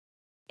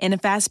In a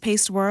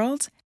fast-paced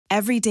world,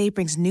 every day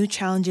brings new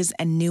challenges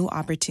and new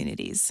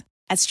opportunities.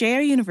 At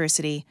Strayer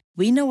University,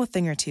 we know a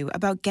thing or two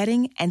about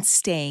getting and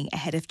staying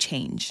ahead of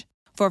change.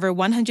 For over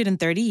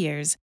 130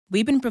 years,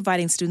 we've been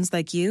providing students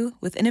like you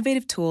with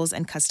innovative tools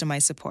and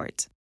customized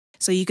support,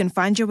 so you can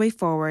find your way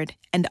forward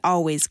and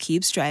always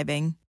keep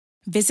striving.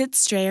 Visit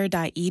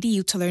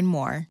strayer.edu to learn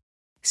more.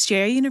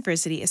 Strayer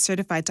University is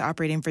certified to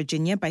operate in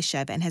Virginia by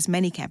Chev and has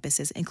many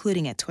campuses,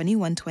 including at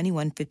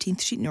 2121 15th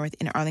Street North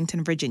in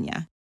Arlington,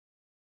 Virginia.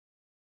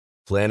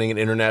 Planning an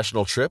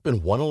international trip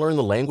and want to learn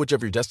the language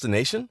of your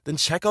destination? Then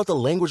check out the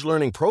language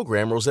learning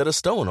program Rosetta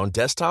Stone on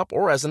desktop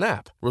or as an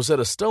app.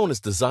 Rosetta Stone is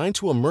designed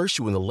to immerse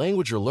you in the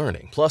language you're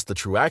learning. Plus, the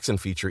True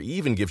Accent feature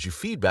even gives you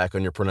feedback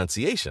on your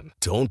pronunciation.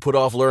 Don't put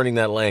off learning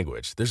that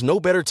language. There's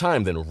no better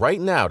time than right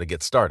now to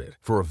get started.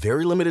 For a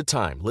very limited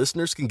time,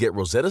 listeners can get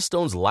Rosetta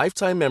Stone's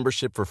lifetime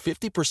membership for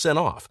 50%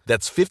 off.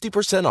 That's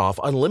 50%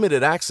 off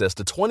unlimited access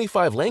to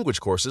 25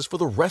 language courses for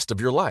the rest of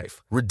your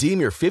life.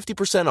 Redeem your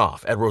 50%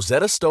 off at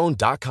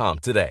rosettastone.com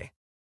today.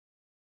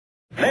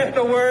 Let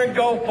the word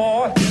go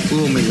forth.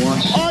 Fool me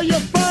once. Are you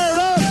fired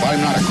up?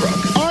 I'm not a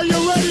crook. Are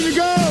you ready to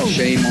go?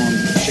 Shame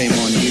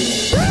on you.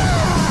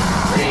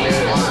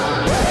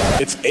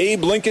 It's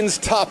Abe Lincoln's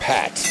Top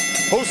Hat,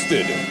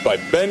 hosted by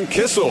Ben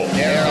Kissel.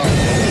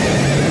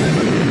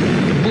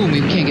 Fool me,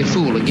 can't get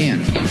fooled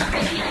again.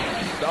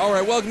 All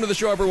right, welcome to the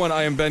show, everyone.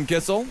 I am Ben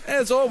Kissel.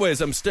 As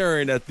always, I'm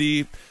staring at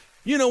the,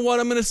 you know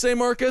what I'm going to say,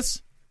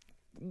 Marcus?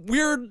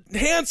 Weird,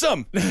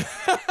 handsome.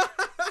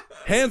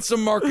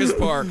 Handsome Marcus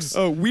Parks.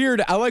 Oh,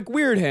 weird. I like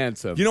weird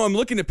handsome. You know, I'm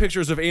looking at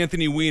pictures of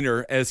Anthony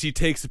Weiner as he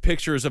takes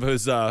pictures of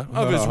his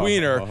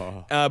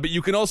wiener, but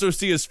you can also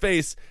see his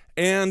face.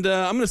 And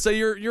I'm going to say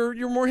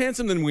you're more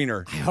handsome than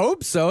Weiner. I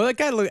hope so. That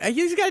guy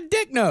he's got a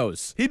dick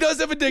nose. He does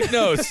have a dick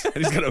nose, and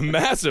he's got a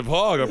massive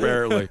hog,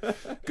 apparently.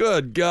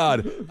 Good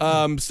God.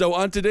 So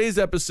on today's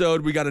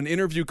episode, we got an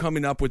interview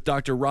coming up with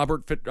Dr.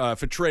 Robert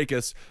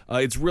Fitrakis.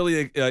 It's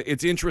really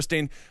it's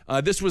interesting.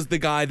 This was the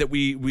guy that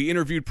we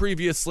interviewed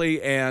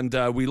previously, and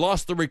we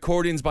lost the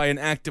recordings by an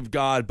act of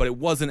God, but it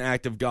was an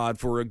act of God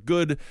for a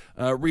good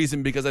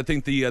reason, because I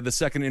think the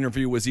second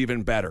interview was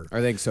even better.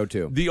 I think so,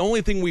 too. The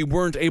only thing we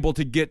weren't able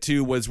to get to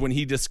was when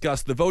he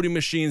discussed the voting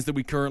machines that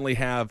we currently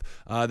have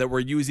that we're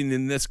using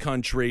in this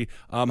country,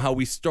 how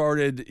we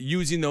started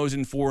using those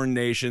in foreign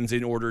nations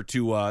in order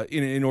to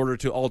in order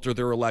to alter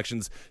their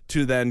elections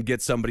to then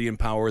get somebody in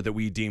power that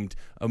we deemed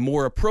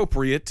more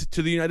appropriate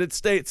to the United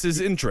States'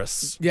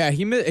 interests. Yeah,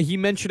 he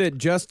mentioned it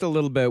just a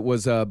little bit,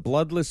 was a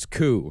bloodless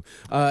coup.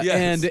 Yes.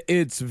 And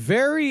it's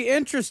very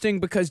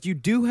interesting because you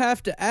do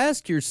have to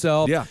ask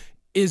yourself,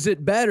 is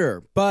it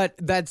better? But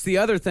that's the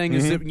other thing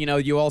is that,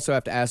 you also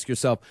have to ask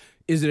yourself,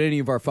 is it any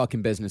of our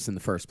fucking business in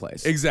the first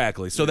place?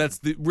 Exactly. So that's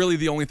really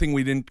the only thing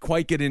we didn't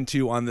quite get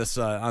into on this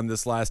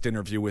last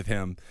interview with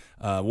him.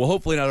 Well,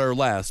 hopefully not our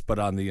last, but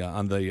on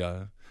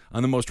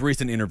the most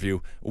recent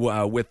interview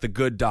with the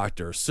good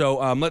doctor. So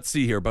let's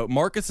see here. But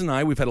Marcus and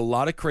I, we've had a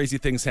lot of crazy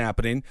things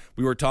happening.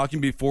 We were talking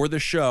before the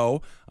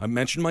show. I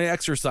mentioned my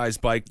exercise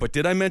bike, but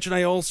did I mention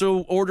I also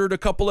ordered a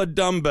couple of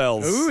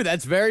dumbbells? Ooh,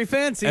 that's very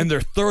fancy. And they're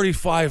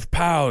 35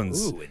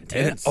 pounds. Ooh,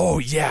 intense.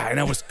 And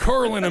I was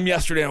curling them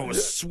yesterday, and I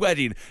was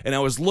sweating, and I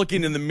was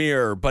looking in the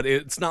mirror, but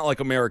it's not like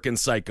American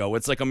Psycho.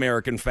 It's like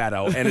American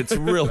Fatto, and it's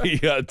really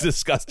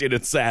disgusting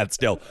and sad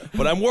still.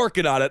 But I'm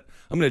working on it.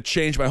 I'm going to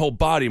change my whole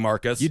body,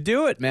 Marcus. You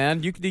do it,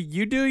 man. You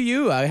do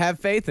you. I have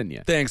faith in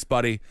you. Thanks,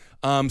 buddy.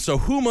 So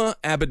Huma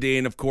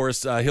Abedin, of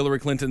course, Hillary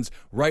Clinton's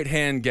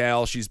right-hand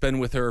gal. She's been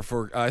with her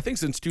for, I think,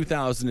 since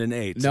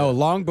 2008. No,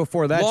 long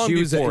before that.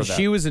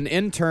 She was an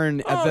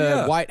intern at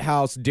the White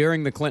House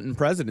during the Clinton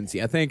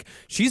presidency. I think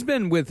she's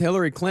been with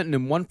Hillary Clinton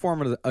in one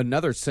form or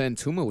another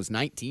since Huma was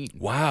 19.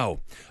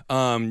 Wow.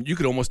 You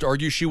could almost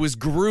argue she was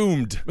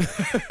groomed.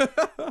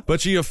 But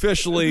she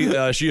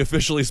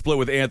officially split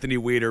with Anthony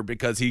Weiner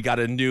because he has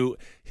a new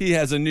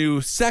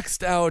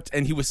sext out,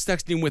 and he was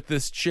sexting with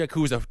this chick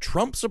who was a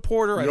Trump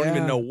supporter. I don't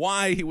even know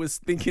why he was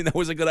thinking that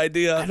was a good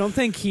idea. I don't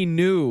think he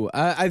knew.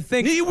 I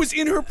think he was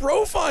in her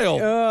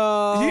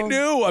profile. He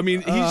knew. I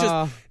mean, he's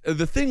just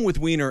the thing with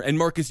Weiner, and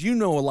Marcus, you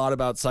know a lot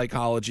about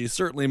psychology,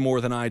 certainly more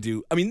than I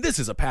do. I mean, this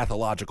is a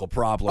pathological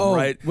problem,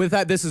 right? With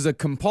that, this is a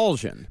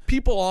compulsion.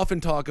 People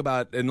often talk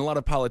about, and a lot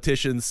of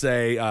politicians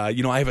say, I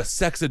have a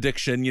sex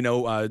addiction.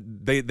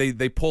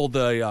 They pull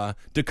the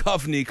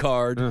Duchovny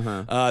card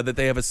that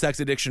they have a sex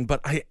addiction, but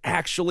I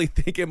actually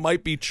think it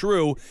might be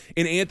true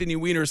in Anthony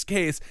Weiner's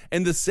case.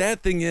 And the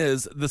sad thing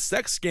is, the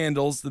sex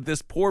scandals that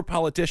this poor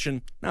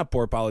politician, not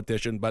poor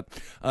politician, but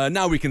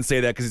now we can say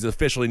that because he's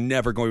officially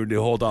never going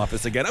to hold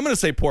office again. I'm going to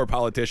say poor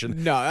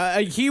politician. No,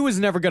 he was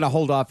never going to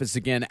hold office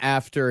again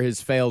after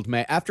his failed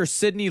after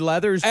Sidney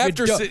Leathers.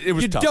 It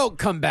was tough. Don't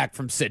come back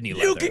from Sidney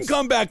Leathers. You can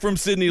come back from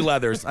Sidney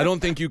Leathers. I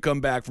don't think you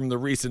come back from the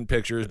recent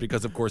pictures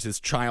because, of course, his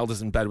child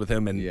is in bed with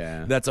him,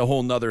 and that's a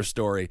whole nother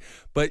story.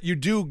 But you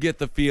do get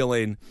the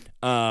feeling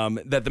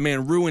that the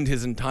man ruined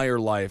his entire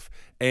life,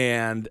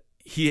 and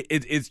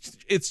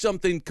it's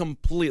something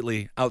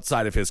completely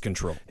outside of his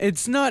control.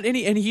 It's not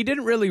any, and he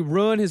didn't really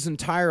ruin his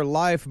entire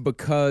life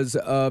because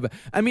of.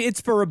 I mean,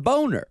 it's for a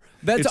boner.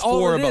 That's It's all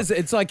for it a is.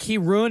 It's like he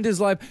ruined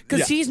his life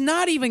because he's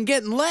not even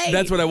getting laid.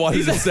 That's what I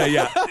wanted to say.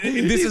 Yeah,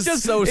 this is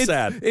just, so it's,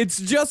 sad. It's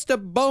just a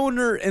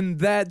boner, and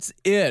that's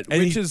it.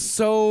 And which is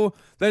so.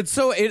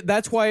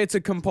 That's why it's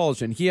a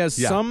compulsion. He has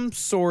some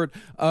sort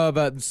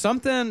of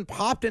something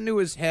popped into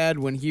his head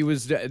when he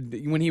was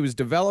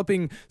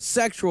developing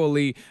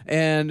sexually,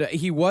 and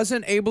he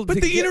wasn't able to.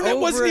 But the get internet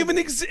over wasn't it. even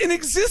in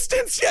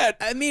existence yet.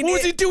 I mean, what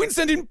was he doing?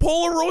 Sending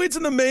Polaroids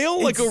in the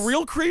mail like a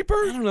real creeper?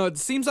 I don't know. It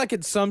seems like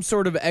it's some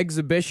sort of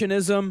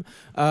exhibitionism.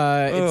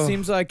 It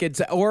seems like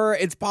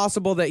it's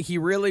possible that he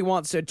really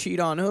wants to cheat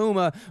on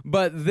Huma,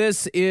 but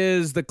this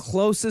is the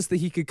closest that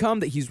he could come,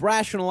 that he's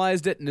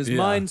rationalized it in his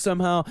mind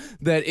somehow,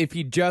 that if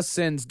he just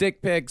sends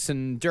dick pics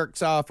and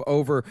jerks off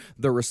over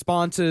the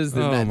responses,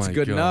 then that's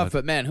good enough.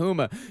 But man,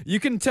 Huma, you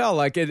can tell,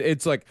 like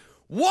it's like,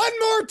 one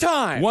more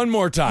time.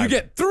 You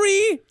get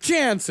 3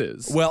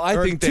 chances. Well, I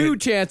think 2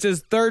 chances.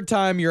 Third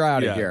time, you're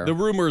out of here. The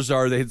rumors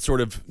are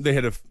they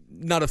had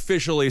not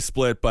officially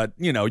split, but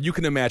you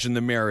can imagine the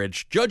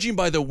marriage, judging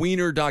by the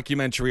Wiener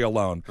documentary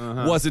alone,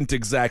 wasn't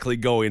exactly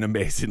going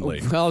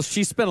amazingly. Well,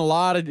 she's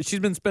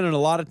been spending a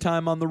lot of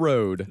time on the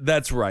road.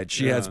 That's right.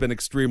 She has been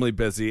extremely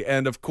busy,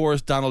 and of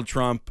course, Donald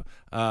Trump,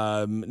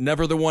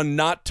 never the one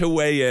not to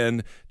weigh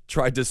in,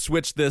 tried to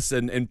switch this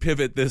and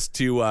pivot this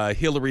to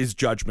Hillary's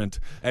judgment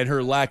and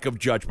her lack of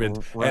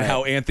judgment, and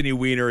how Anthony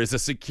Weiner is a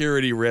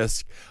security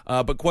risk.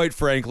 But quite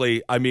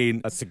frankly, I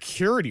mean, a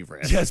security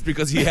risk. Yes,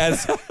 because he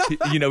has,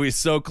 he's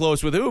so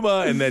close with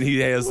Huma, and then he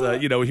has,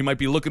 he might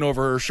be looking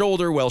over her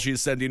shoulder while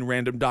she's sending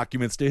random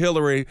documents to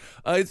Hillary.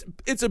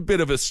 It's a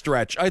bit of a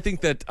stretch. I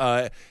think that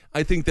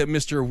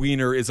Mr.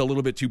 Weiner is a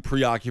little bit too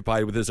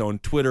preoccupied with his own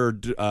Twitter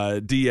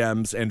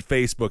DMs and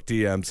Facebook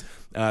DMs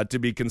to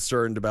be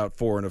concerned about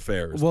foreign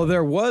affairs. Well,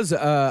 there was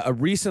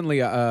recently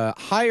a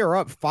higher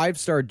up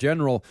 5-star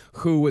general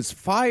who was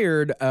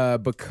fired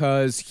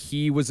because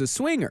he was a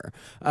swinger.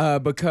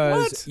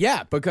 Because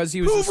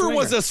he was Hoover a swinger.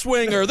 was a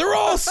swinger. They're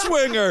all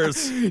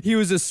swingers. He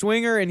was a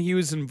swinger, and he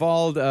was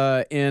involved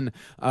in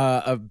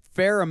a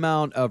fair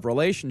amount of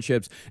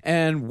relationships.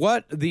 And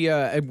what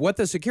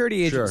the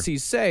security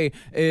agencies say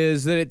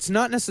is that it's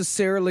not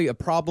necessarily a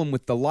problem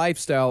with the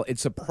lifestyle;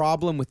 it's a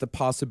problem with the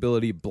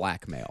possibility of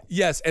blackmail.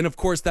 Yes, and of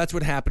course that's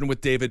what happened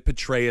with David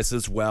Petraeus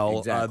as well.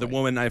 Exactly. The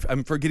woman,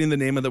 I'm forgetting the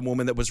name of the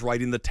woman that was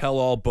writing the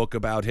tell-all book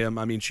about him.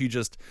 I mean, she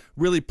just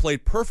really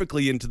played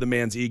perfectly into the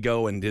man's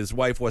ego, and his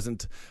wife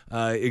wasn't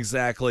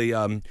exactly.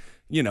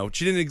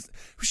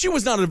 She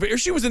was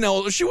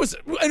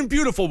a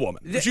beautiful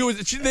woman.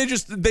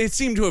 They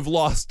seem to have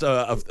lost they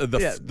lost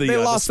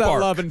the spark.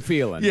 that love and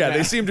feeling. Yeah,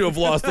 they seem to have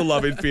lost the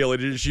love and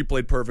feeling. She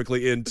played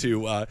perfectly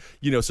into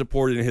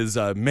supporting his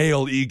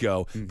male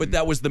ego. But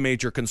that was the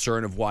major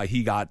concern of why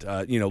he got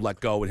let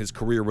go and his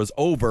career was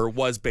over,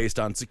 was based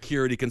on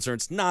security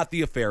concerns, not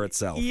the affair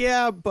itself.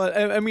 Yeah, but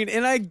I mean,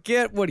 and I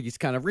get what he's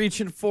kind of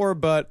reaching for,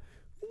 but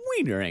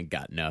Weiner ain't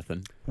got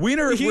nothing.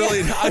 Weiner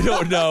really, I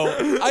don't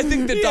know. I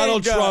think that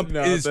Donald Trump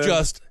is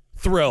just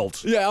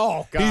thrilled. Yeah,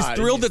 oh, God. He's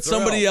thrilled that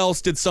somebody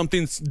else did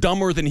something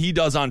dumber than he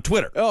does on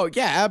Twitter. Oh,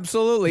 yeah,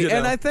 absolutely.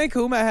 And I think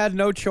Huma had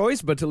no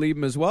choice but to leave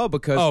him as well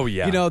because,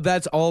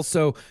 that's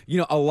also,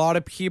 a lot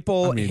of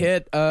people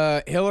hit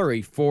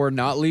Hillary for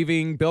not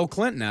leaving Bill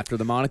Clinton after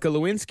the Monica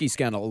Lewinsky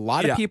scandal. A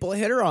lot of people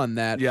hit her on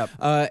that. Yep.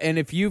 And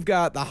if you've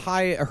got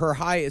her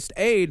highest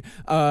aide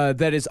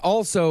that is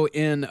also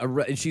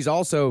she's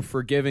also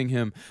forgiving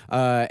him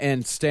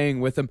and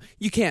staying with him,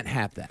 you can't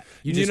have that.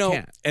 You just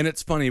can't. And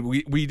it's funny,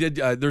 we did,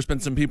 there's been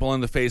some people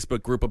in the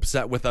Facebook group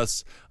upset with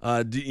us,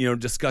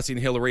 discussing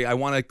Hillary. I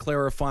want to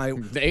clarify.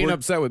 They ain't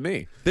upset with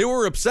me. They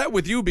were upset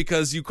with you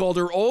because you called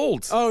her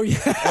old. Oh,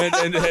 yeah.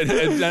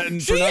 And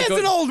she is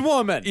an old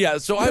woman. Yeah,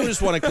 so I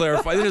just want to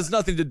clarify. It has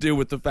nothing to do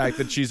with the fact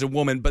that she's a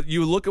woman, but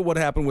you look at what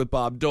happened with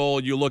Bob Dole.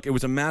 It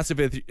was a massive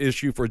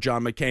issue for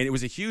John McCain. It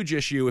was a huge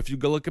issue. If you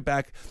go look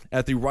back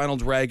at the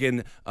Ronald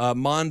Reagan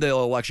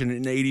Mondale election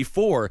in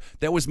 '84,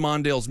 that was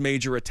Mondale's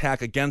major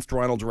attack against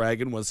Ronald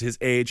Reagan, was his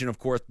age, and of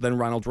course, then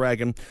Ronald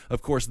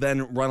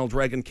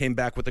Reagan came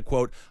back with the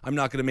quote, "I'm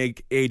not going to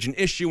make age an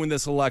issue in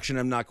this election.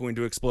 I'm not going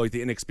to exploit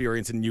the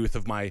inexperience and youth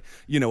of my,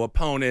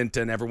 opponent."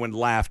 And everyone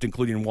laughed,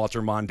 including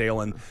Walter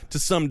Mondale. And to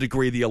some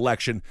degree, the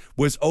election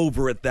was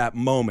over at that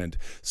moment.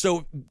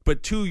 So,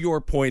 but to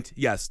your point,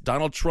 yes,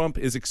 Donald Trump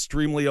is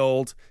extremely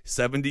old,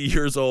 70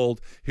 years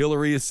old.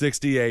 Hillary is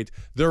 68.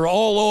 They're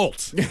all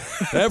old.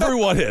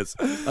 Everyone is.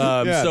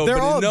 So, they're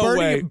but all, in no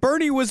way.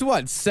 Bernie was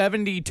what,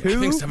 72? I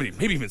think 70,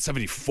 maybe even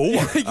 74.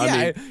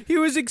 Yeah, he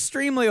was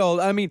extremely extremely old.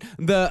 I mean,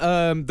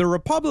 the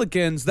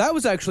Republicans, that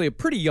was actually a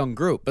pretty young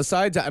group.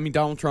 Besides, I mean,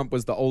 Donald Trump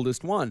was the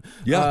oldest one.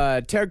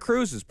 Yeah. Ted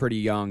Cruz is pretty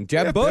young.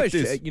 Jeb Bush,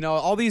 50s.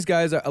 all these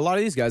guys, a lot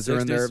of these guys are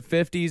in their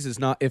 60s.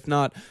 50s, if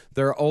not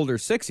their older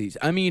 60s.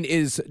 I mean,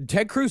 is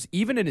Ted Cruz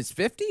even in his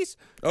 50s?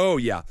 Oh,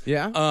 yeah.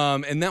 Yeah.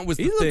 And that was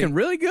the He's thing. looking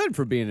really good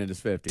for being in his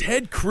 50s.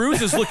 Ted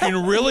Cruz is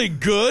looking really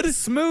good.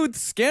 Smooth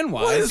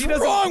skin-wise. What is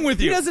wrong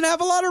with you? He doesn't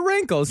have a lot of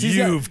wrinkles.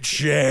 You've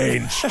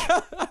changed.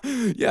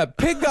 Yeah,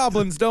 pig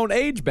goblins don't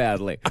age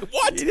badly.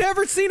 What? You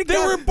never seen a They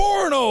guy? were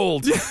born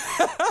old.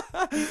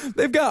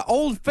 They've got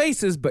old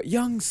faces but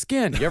young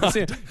skin. You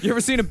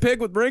ever seen a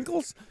pig with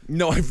wrinkles?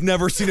 No, I've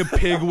never seen a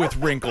pig with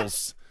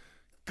wrinkles.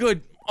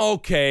 Good.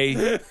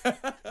 Okay.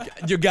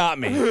 You got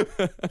me.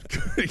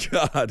 Good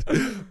God.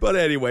 But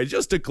anyway,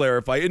 just to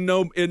clarify, in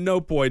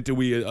no point do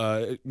we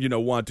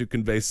want to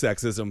convey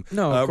sexism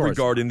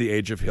regarding the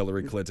age of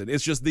Hillary Clinton.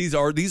 It's just these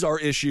are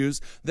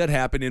issues that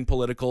happen in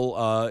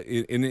political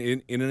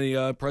in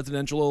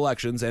presidential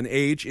elections, and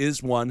age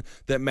is one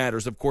that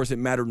matters. Of course, it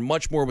mattered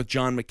much more with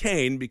John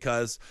McCain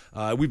because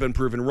we've been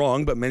proven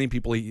wrong, but many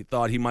people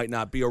thought he might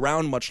not be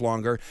around much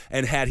longer,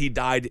 and had he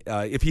died,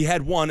 if he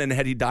had won and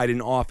had he died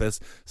in office,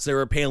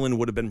 Sarah Palin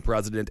would have been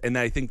president, and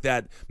I think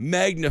that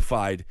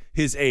magnified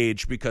his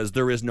age because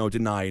there is no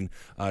denying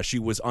she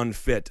was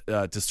unfit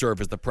to serve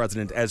as the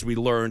president, as we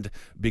learned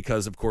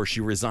because, of course,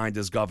 she resigned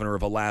as governor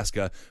of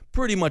Alaska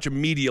pretty much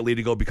immediately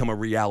to go become a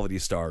reality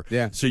star.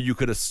 Yeah. So you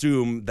could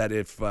assume that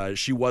if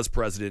she was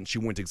president, she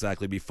wouldn't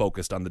exactly be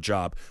focused on the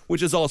job,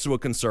 which is also a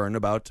concern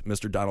about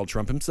Mr. Donald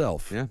Trump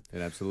himself. Yeah,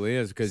 it absolutely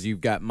is, because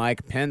you've got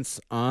Mike Pence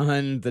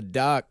on the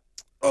dock.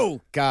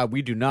 Oh, God,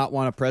 we do not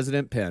want a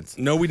President Pence.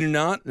 No, we do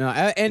not. No,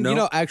 and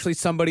No. Actually,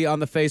 somebody on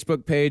the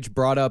Facebook page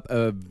brought up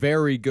a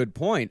very good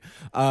point.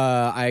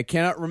 I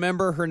cannot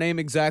remember her name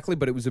exactly,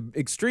 but it was an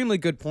extremely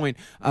good point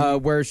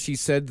where she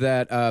said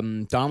that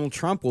Donald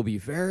Trump will be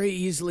very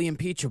easily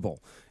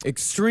impeachable.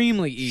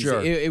 Extremely easy.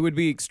 Sure. It would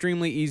be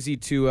extremely easy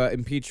to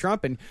impeach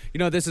Trump, and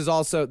that's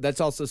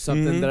also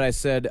something that I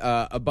said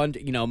a bunch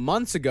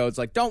months ago. It's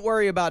like, don't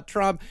worry about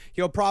Trump.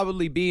 He'll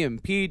probably be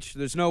impeached.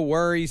 There's no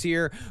worries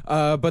here.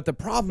 But the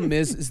problem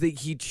is that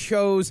he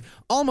chose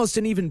almost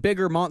an even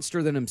bigger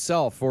monster than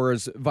himself for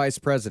his vice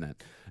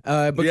president.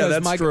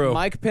 Because that's true.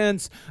 Mike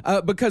Pence,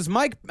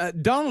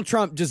 Donald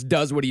Trump just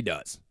does what he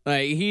does.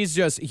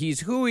 He's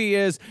who he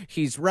is.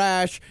 He's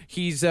rash.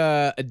 He's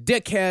a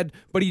dickhead,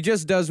 but he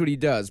just does what he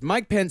does.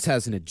 Mike Pence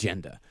has an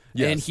agenda,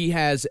 and he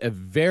has a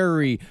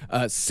very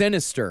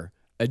sinister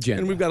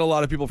agenda. And we've got a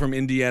lot of people from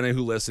Indiana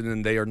who listen,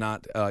 and they are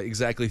not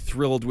exactly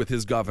thrilled with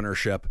his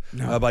governorship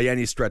by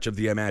any stretch of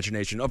the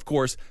imagination. Of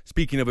course,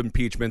 speaking of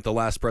impeachment, the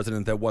last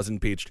president that was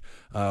impeached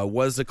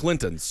was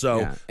Clinton.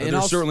 So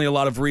there's certainly a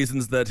lot of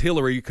reasons that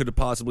Hillary could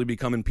possibly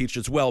become impeached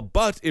as well.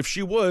 But if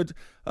she would,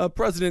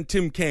 President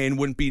Tim Kaine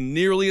wouldn't be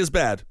nearly as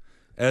bad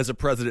as a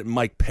President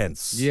Mike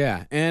Pence.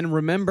 Yeah, and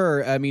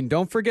remember,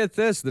 don't forget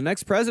this, the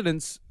next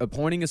president's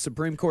appointing a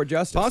Supreme Court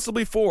justice.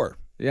 Possibly 4.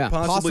 Yeah,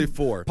 possibly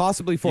 4.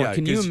 Possibly 4. Yeah,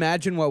 Can you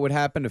imagine what would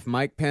happen if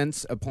Mike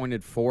Pence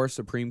appointed 4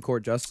 Supreme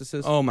Court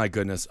justices? Oh my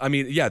goodness! I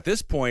mean, at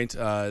this point,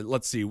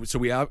 let's see. So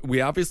we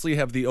obviously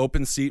have the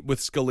open seat with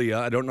Scalia.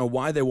 I don't know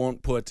why they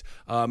won't put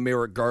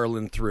Merrick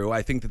Garland through.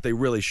 I think that they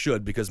really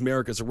should, because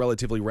Merrick is a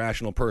relatively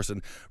rational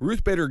person.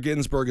 Ruth Bader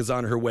Ginsburg is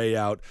on her way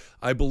out.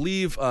 I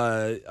believe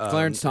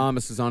Clarence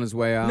Thomas is on his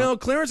way out. No,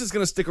 Clarence is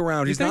going to to stick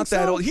around. He's not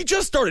that so? old. He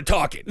just started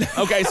talking.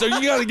 Okay, so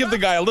you got to give the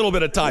guy a little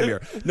bit of time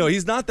here. No,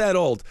 he's not that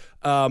old.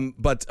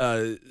 But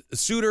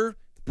Souter,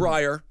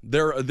 Breyer,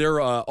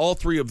 they're all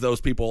three of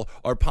those people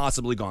are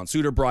possibly gone.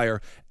 Souter, Breyer,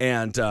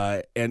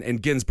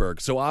 and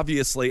Ginsburg. So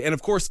obviously, and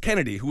of course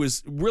Kennedy, who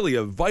is really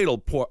a vital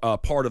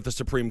part of the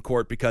Supreme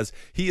Court because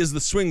he is the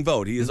swing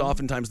vote. He is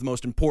oftentimes the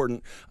most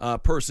important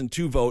person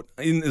to vote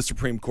in the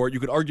Supreme Court. You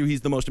could argue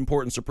he's the most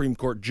important Supreme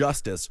Court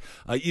justice,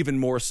 even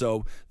more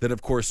so than,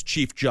 of course,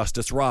 Chief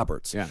Justice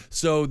Roberts. Yeah.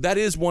 So that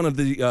is one of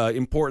the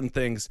important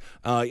things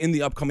in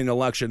the upcoming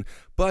election.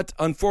 But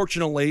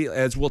unfortunately,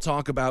 as we'll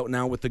talk about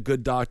now with the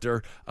good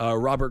doctor,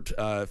 Robert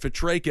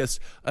Fitrakis,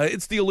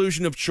 it's the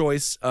illusion of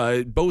choice.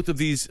 Both of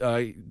these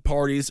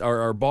parties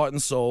are bought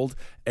and sold,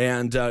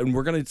 and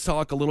we're going to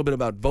talk a little bit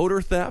about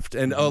voter theft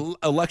and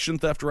election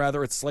theft,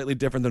 rather. It's slightly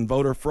different than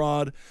voter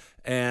fraud,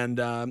 and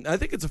I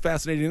think it's a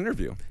fascinating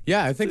interview.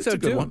 Yeah, I think It's so a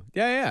good too. one.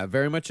 Yeah,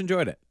 very much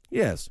enjoyed it.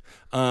 Yes.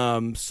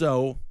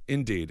 So,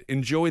 indeed,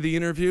 enjoy the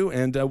interview,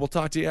 and we'll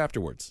talk to you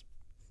afterwards.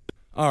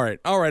 All right,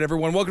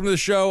 everyone. Welcome to the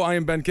show. I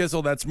am Ben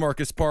Kissel. That's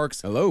Marcus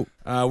Parks. Hello.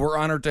 We're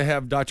honored to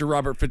have Dr.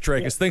 Robert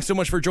Fitrakis. Thanks so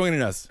much for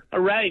joining us. All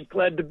right,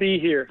 glad to be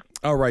here.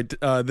 All right.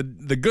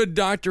 The good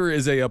doctor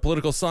is a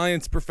political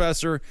science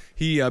professor.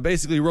 He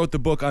basically wrote the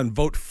book on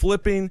vote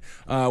flipping,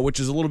 which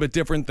is a little bit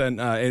different than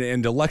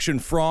and election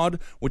fraud,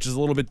 which is a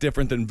little bit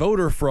different than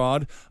voter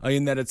fraud,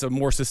 in that it's a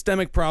more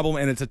systemic problem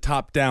and it's a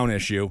top-down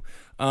issue.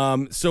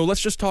 So let's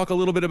just talk a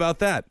little bit about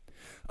that.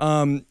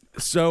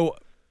 So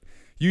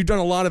you've done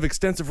a lot of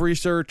extensive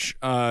research,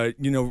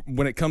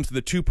 when it comes to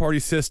the two-party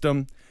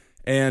system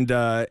and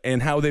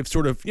how they've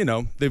sort of,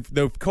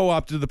 they've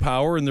co-opted the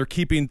power, and they're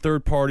keeping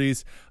third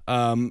parties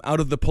out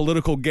of the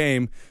political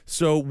game.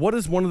 So what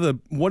is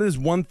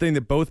one thing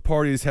that both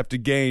parties have to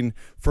gain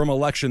from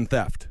election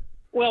theft?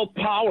 Well,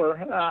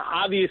 power.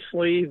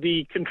 Obviously,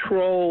 the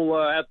control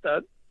at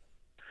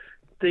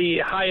the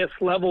highest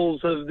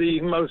levels of the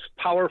most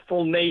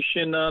powerful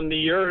nation on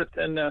the earth,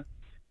 and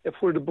if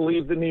we're to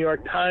believe the New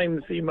York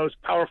Times, the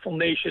most powerful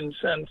nation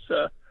since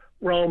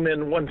Rome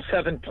in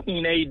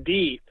 117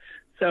 AD.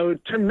 So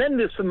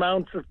tremendous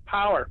amounts of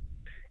power.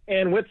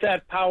 And with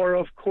that power,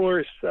 of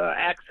course,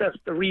 access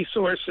to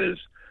resources.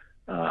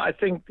 I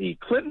think the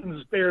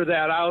Clintons bear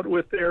that out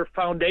with their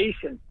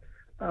foundation,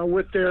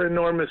 with their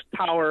enormous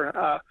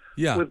power.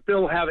 With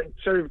Bill having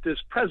served as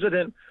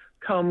president,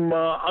 come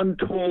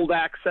untold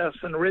access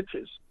and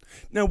riches.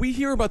 Now, we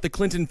hear about the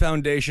Clinton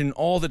Foundation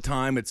all the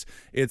time. It's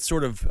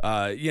sort of,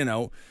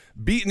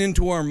 beaten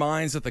into our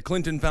minds that the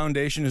Clinton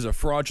Foundation is a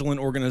fraudulent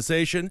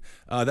organization.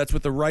 That's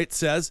what the right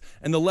says.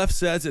 And the left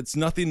says it's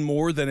nothing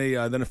more than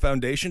a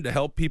foundation to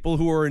help people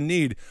who are in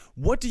need.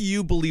 What do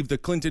you believe the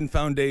Clinton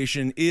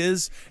Foundation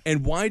is,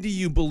 and why do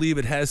you believe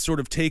it has sort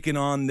of taken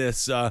on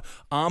this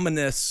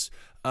ominous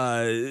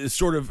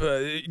sort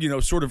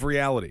of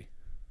reality?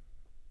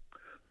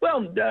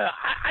 Well,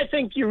 I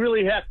think you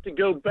really have to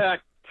go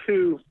back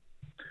to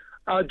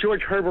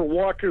George Herbert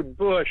Walker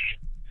Bush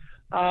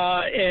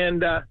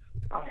and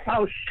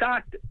how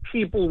shocked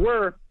people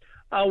were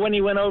when he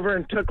went over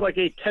and took like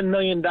a $10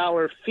 million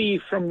fee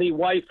from the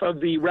wife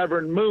of the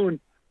Reverend Moon,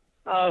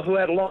 who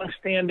had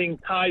longstanding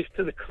ties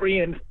to the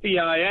Korean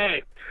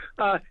CIA.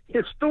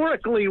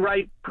 Historically,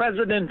 right,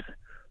 presidents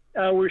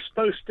were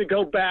supposed to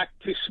go back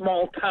to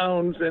small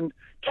towns in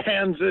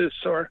Kansas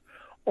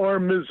or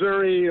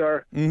Missouri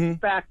or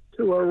back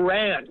to a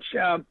ranch.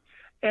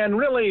 And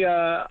really,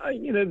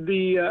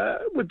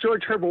 with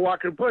George Herbert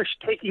Walker Bush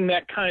taking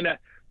that kind of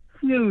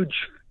huge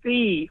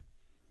fee,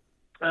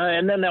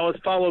 and then that was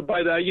followed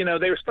by they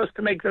were supposed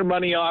to make their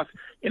money off,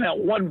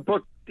 one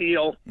book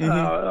deal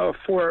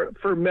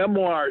for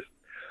memoirs.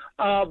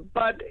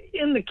 But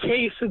in the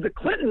case of the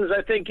Clintons,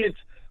 I think it's,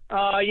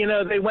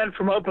 they went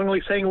from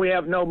openly saying we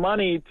have no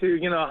money to,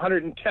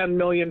 $110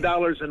 million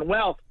in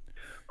wealth.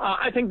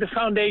 I think the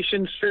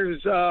foundation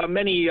serves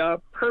many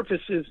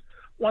purposes.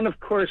 One, of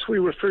course, we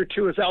refer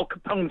to as Al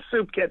Capone's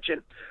soup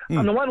kitchen.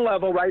 On the one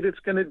level, right, it's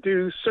going to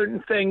do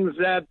certain things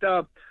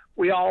that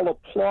we all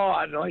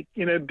applaud, like,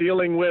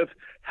 dealing with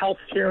health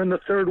care in the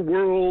third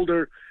world,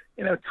 or,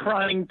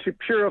 trying to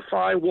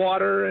purify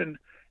water in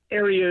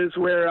areas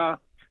where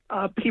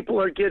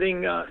people are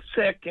getting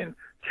sick and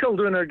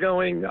children are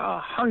going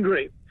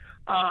hungry.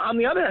 On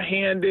the other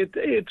hand,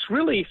 it's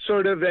really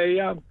sort of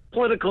a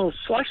political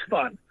slush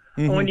fund.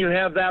 When you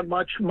have that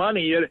much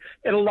money, it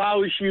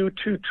allows you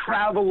to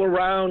travel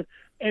around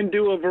and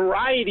do a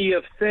variety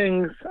of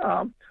things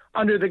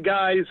under the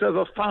guise of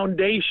a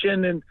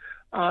foundation and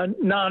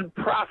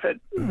nonprofit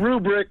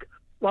rubric,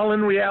 while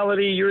in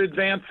reality you're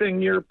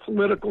advancing your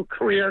political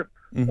career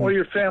or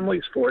your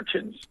family's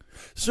fortunes.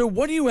 So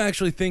what do you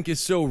actually think is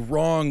so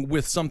wrong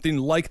with something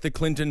like the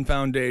Clinton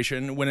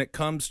Foundation when it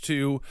comes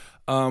to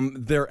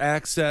their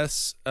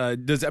access?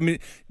 Does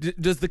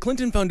the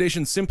Clinton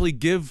Foundation simply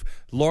give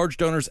large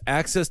donors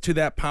access to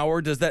that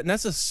power? Does that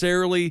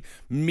necessarily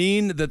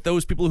mean that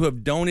those people who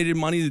have donated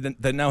money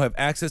that now have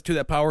access to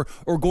that power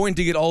are going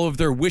to get all of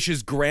their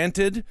wishes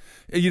granted?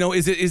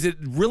 Is it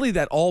really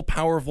that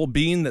all-powerful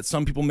being that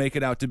some people make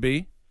it out to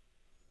be?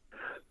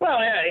 Well,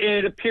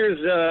 it appears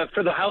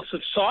for the House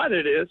of Saud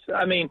it is.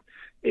 Part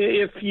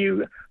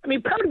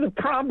of the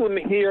problem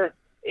here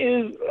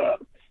is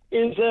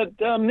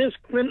that Ms.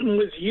 Clinton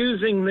was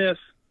using this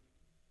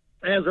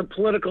as a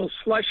political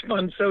slush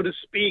fund, so to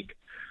speak,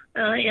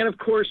 and, of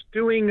course,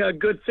 doing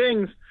good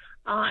things.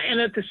 And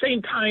at the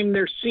same time,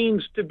 there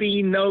seems to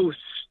be no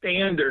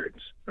standards,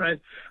 right?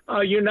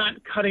 You're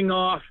not cutting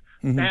off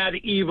bad,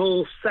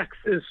 evil,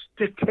 sexist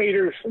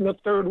dictators from the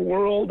third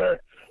world or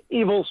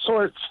evil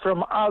sorts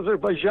from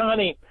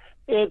Azerbaijani.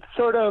 It's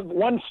sort of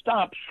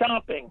one-stop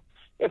shopping.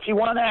 If you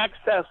want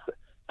access,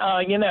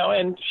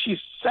 and she's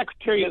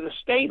Secretary of the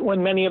State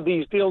when many of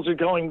these deals are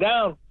going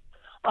down.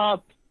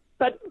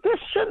 But this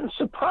shouldn't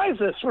surprise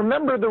us.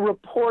 Remember the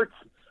reports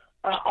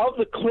of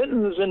the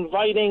Clintons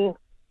inviting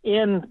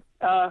in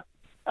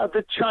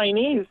the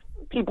Chinese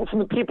people from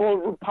the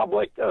People's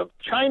Republic of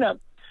China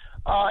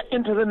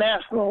into the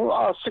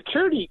National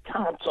Security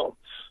Council.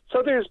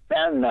 So there's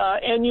been,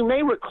 and you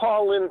may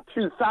recall in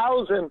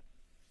 2000,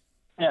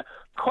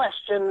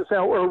 questions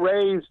that were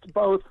raised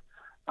both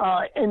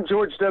in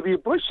George W.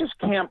 Bush's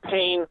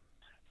campaign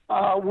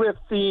with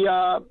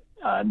the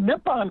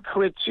Nippon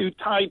Keiretsu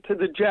tied to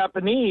the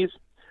Japanese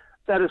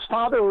that his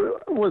father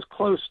was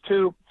close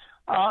to,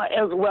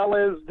 as well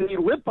as the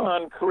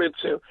Nippon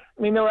Keiretsu.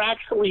 There were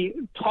actually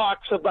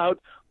talks about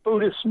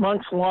Buddhist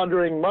monks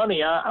laundering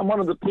money. I'm one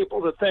of the people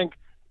that think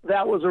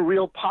that was a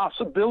real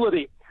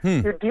possibility.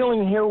 You're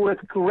dealing here with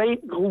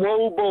great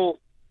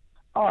global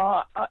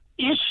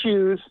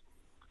issues,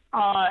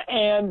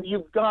 and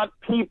you've got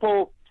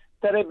people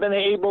that have been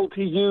able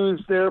to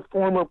use their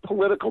former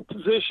political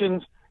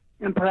positions,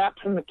 and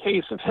perhaps in the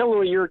case of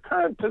Hillary, your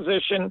current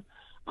position,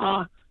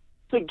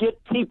 to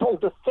get people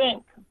to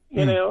think,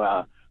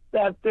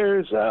 that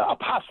there's a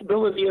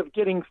possibility of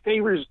getting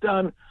favors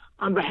done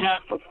on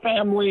behalf of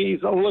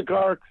families,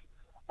 oligarchs,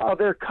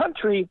 their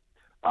country,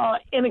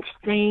 in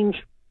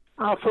exchange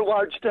for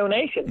large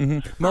donations.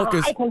 Mm-hmm.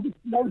 Marcus, I think it's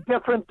no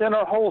different than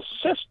our whole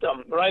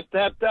system, right?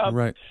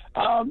 Right.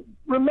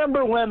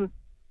 Remember when,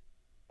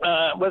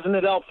 wasn't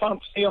it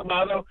Alfonso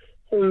Amato,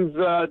 whose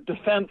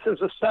defense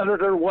as a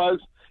senator was,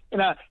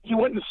 he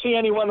wouldn't see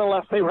anyone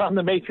unless they were on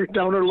the major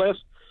donor list.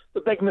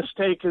 The big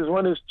mistake is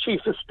when his chief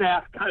of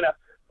staff kind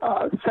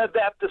of said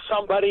that to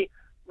somebody.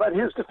 But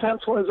his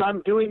defense was,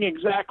 I'm doing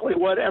exactly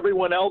what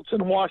everyone else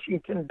in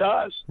Washington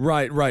does.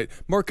 Right.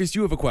 Marcus,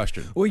 you have a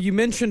question. Well, you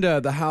mentioned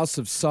the House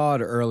of Saud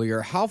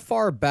earlier. How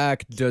far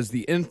back does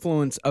the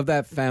influence of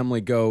that family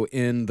go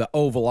in the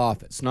Oval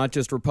Office? Not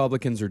just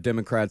Republicans or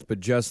Democrats, but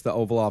just the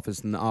Oval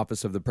Office and the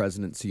office of the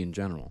presidency in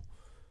general.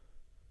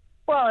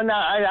 Well, no,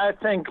 I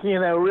think,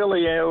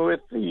 really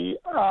with the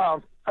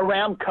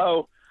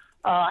Aramco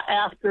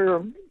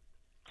after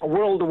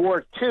World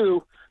War II,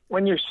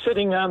 when you're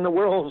sitting on the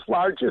world's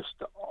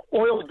largest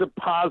oil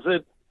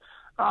deposit,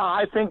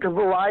 I think a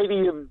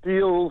variety of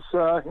deals,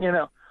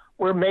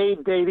 were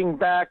made dating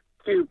back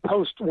to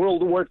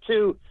post-World War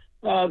II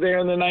there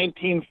in the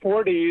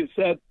 1940s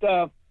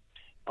that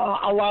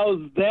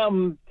allows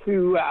them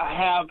to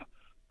have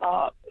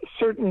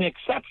certain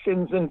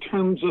exceptions in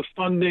terms of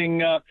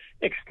funding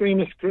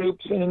extremist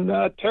groups and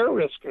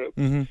terrorist groups.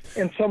 Mm-hmm.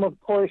 And some, of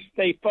course,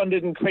 they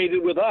funded and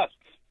created with us,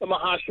 the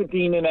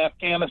Mujahideen in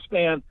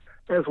Afghanistan,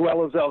 as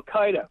well as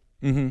Al-Qaeda.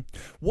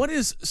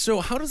 Mm-hmm.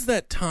 How does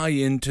that tie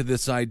into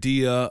this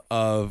idea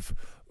of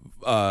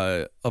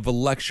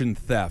election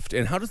theft,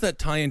 and how does that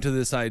tie into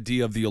this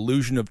idea of the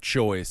illusion of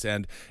choice,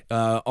 and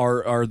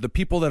are the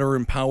people that are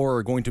in power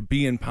are going to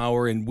be in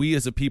power, and we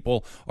as a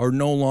people are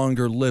no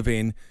longer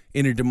living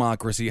in a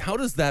democracy? How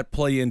does that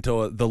play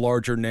into the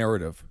larger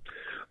narrative?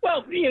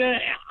 Well,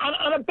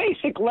 on a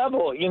basic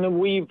level,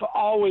 we've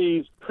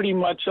always pretty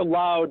much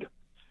allowed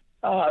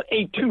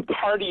a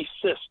two-party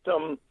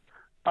system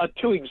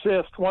to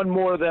exist, one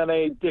more than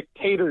a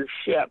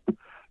dictatorship.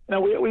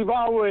 Now, we've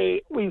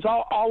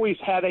always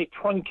had a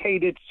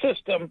truncated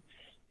system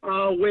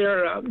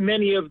where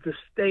many of the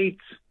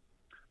states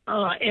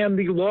and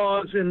the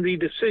laws and the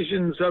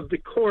decisions of the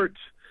courts,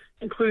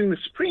 including the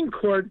Supreme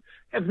Court,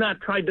 have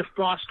not tried to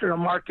foster a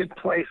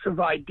marketplace of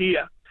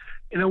idea.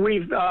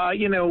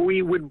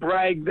 We would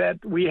brag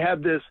that we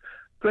have this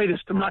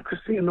greatest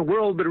democracy in the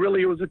world, but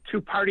really it was a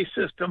two-party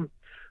system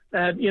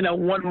that,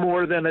 one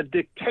more than a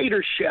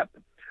dictatorship.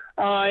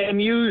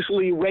 And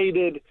usually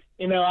rated,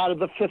 out of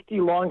the 50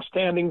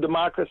 longstanding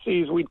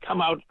democracies, we'd come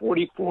out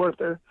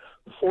 44th or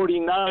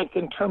 49th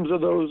in terms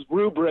of those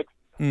rubrics.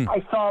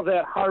 I saw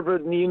that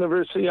Harvard and the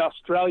University of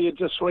Australia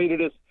just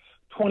rated us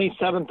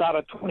 27th out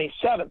of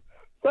 27.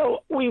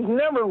 So we've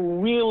never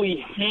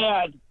really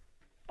had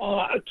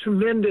a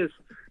tremendous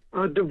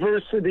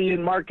diversity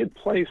in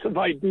marketplace of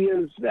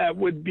ideas that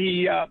would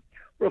be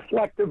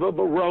reflective of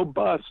a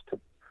robust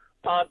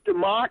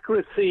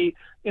democracy.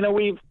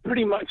 We've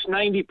pretty much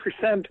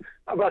 90%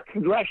 of our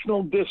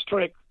congressional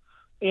districts,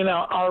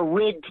 are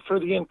rigged for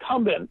the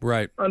incumbent,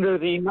 right, under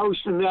the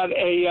notion that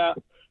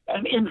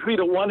an injury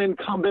to one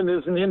incumbent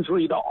is an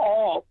injury to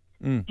all.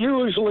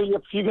 Usually,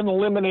 if you can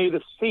eliminate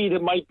a seat,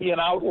 it might be an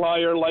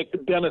outlier like a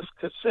Dennis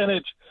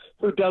Kucinich,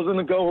 who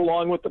doesn't go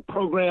along with the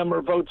program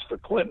or votes for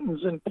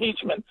Clinton's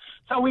impeachment.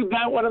 So we've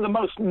got one of the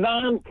most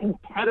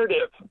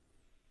non-competitive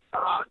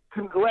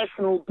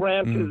congressional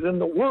branches in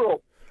the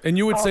world. And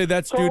you would say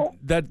that's due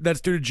to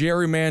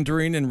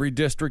gerrymandering and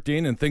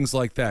redistricting and things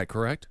like that,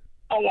 correct?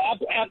 Oh,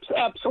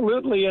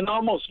 absolutely, and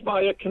almost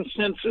by a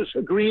consensus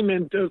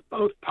agreement of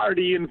both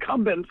party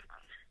incumbents,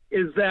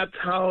 is that's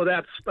how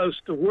that's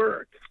supposed to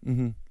work.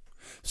 Mm-hmm.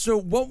 So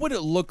what would it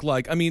look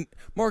like? I mean,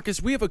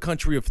 Marcus, we have a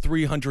country of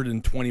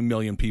 320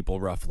 million people,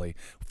 roughly.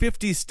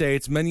 50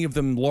 states, many of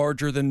them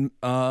larger than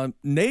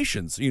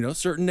nations,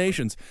 certain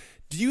nations.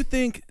 Do you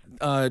think,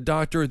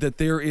 Doctor, that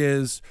there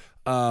is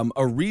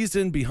a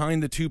reason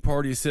behind the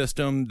two-party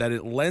system that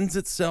it lends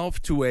itself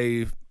to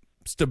a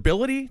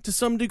stability to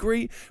some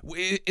degree?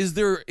 Is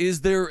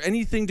there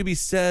anything to be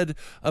said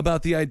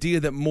about the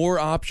idea that more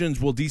options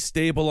will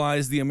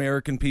destabilize the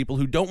American people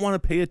who don't want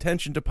to pay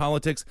attention to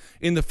politics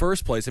in the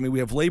first place? I mean, we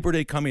have Labor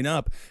Day coming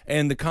up,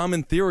 and the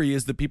common theory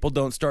is that people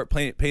don't start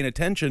paying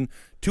attention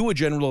to a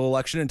general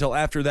election until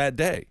after that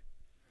day.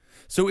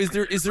 So is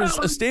there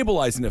a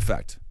stabilizing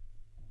effect?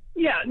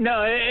 Yeah,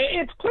 no,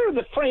 it's clear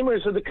the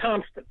framers of the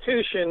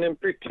Constitution, and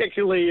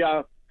particularly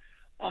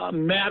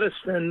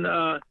Madison,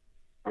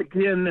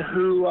 again,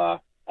 who,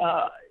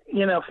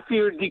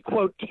 feared the,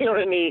 quote,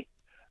 tyranny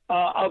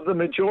of the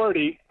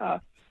majority,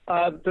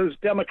 those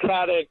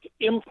democratic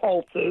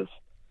impulses,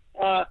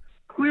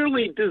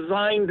 clearly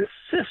designed a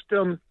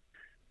system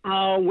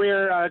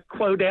where,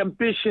 quote,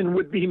 ambition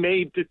would be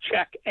made to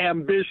check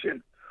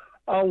ambition,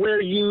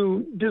 where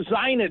you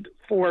design it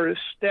for a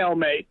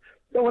stalemate.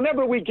 So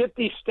whenever we get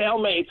these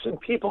stalemates and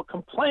people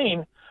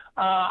complain,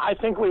 I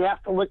think we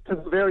have to look to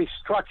the very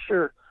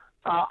structure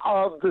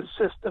of the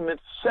system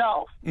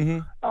itself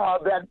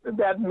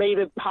that made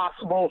it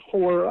possible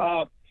for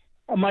a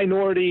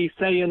minority,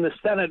 say in the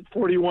Senate,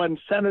 41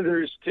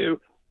 senators, to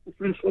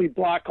essentially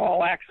block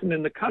all action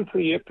in the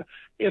country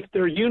if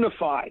they're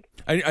unified.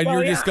 And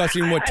you're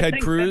discussing what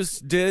Ted Cruz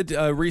did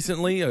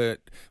recently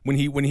when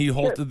he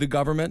halted the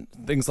government,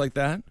 things like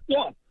that?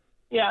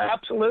 Yeah,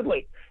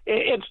 absolutely.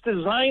 It's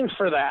designed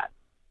for that.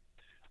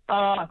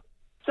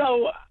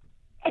 So,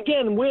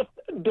 again, with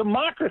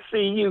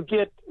democracy, you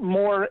get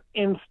more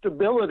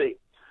instability.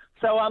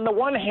 So on the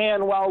one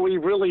hand, while we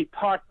really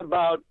talked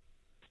about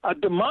a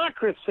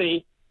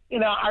democracy,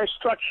 our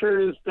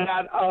structure is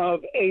that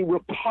of a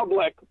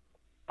republic.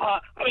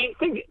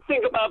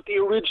 Think about the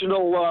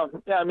original,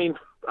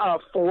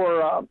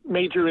 4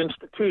 major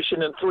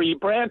institution and 3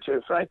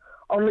 branches, right?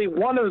 Only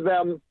one of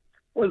them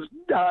was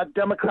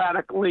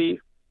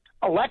democratically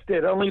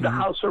elected, only the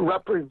House of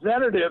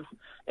Representatives,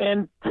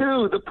 and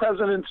 2, the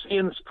presidency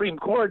and the Supreme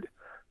Court,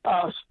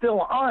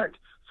 still aren't.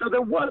 So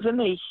there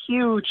wasn't a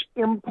huge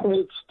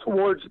impulse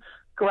towards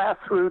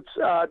grassroots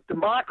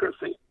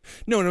democracy.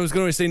 No, and I was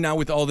going to say now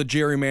with all the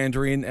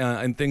gerrymandering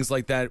and things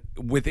like that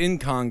within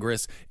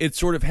Congress, it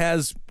sort of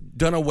has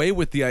done away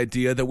with the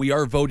idea that we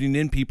are voting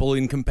in people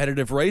in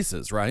competitive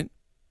races, right?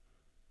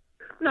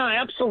 No,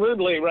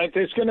 absolutely, right.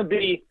 There's going to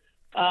be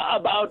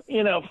about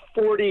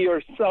 40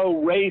 or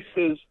so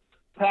races,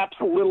 perhaps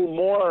a little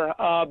more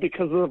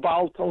because of the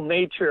volatile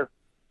nature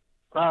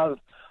of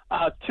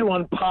 2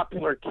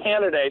 unpopular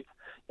candidates.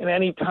 And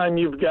anytime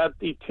you've got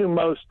the 2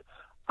 most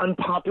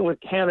unpopular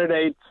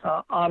candidates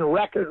on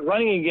record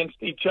running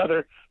against each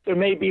other, there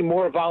may be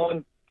more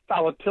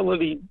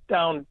volatility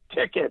down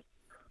ticket.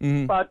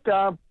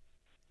 But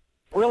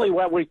really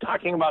what we're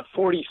talking about,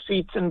 40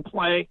 seats in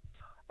play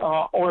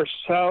or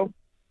so.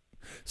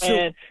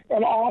 And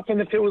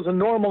often if it was a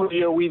normal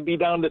year, we'd be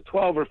down to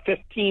 12 or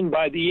 15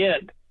 by the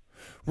end.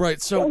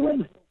 Right.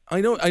 So I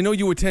know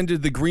you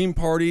attended the Green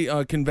Party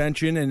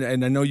convention,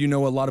 and I know you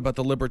know a lot about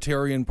the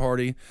Libertarian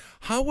Party.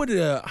 How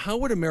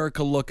would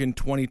America look in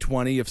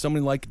 2020 if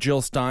somebody like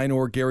Jill Stein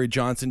or Gary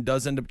Johnson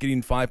does end up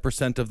getting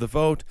 5% of the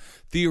vote?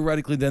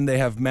 Theoretically, then they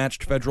have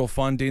matched federal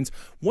fundings.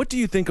 What do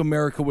you think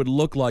America would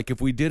look like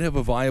if we did have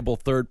a viable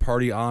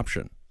third-party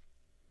option?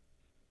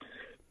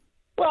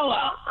 Well,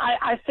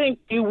 I think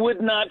you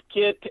would not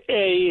get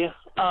a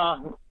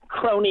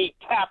crony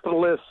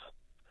capitalist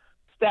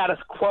status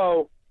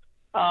quo,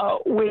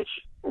 which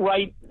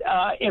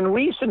in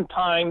recent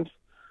times,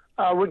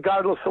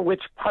 regardless of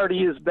which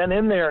party has been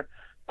in there,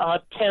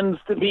 tends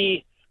to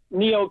be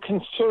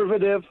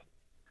neoconservative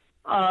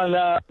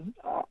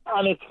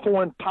on its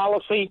foreign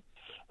policy.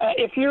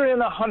 If you're in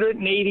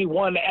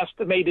 181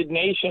 estimated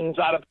nations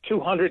out of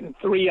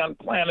 203 on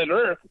planet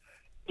Earth,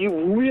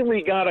 you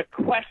really got to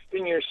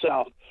question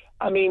yourself.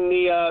 I mean,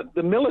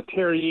 the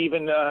military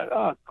even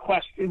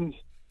questions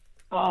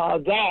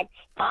that.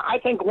 I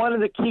think one of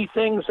the key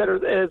things that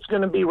is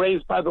going to be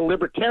raised by the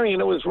Libertarian,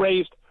 it was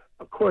raised,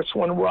 of course,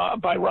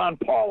 by Ron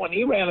Paul when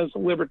he ran as a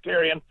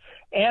Libertarian,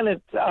 and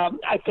it's,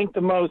 I think,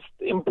 the most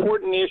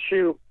important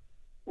issue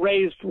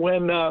raised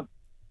when,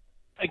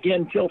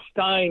 again, Jill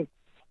Stein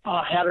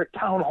had her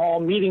town hall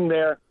meeting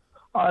there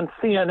on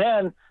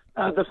CNN,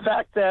 the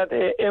fact that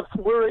if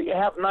we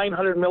have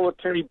 900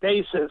 military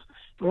bases,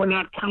 and we're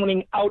not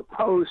counting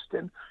outposts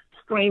and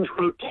strange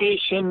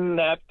rotation,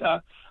 that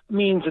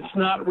means it's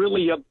not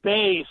really a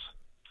base.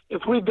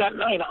 If we've got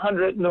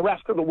 900 and the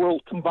rest of the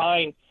world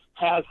combined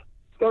has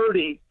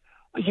 30,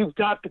 you've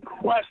got to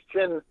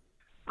question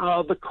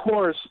the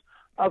course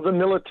of the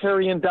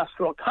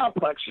military-industrial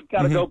complex. You've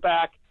got to go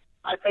back,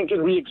 I think,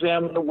 and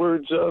re-examine the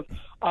words of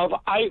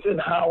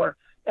Eisenhower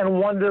and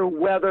wonder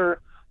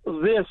whether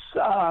this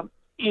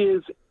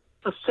is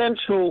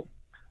essential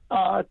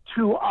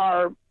to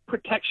our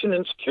protection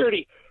and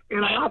security.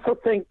 And I also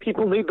think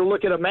people need to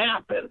look at a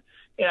map. And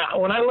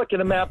when I look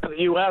at a map of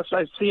the U.S.,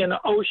 I see an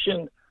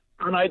ocean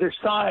on either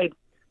side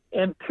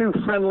and 2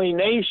 friendly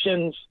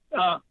nations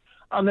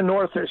on the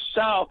north or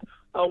south,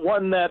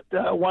 one that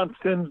wants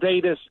to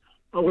invade us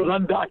with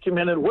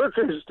undocumented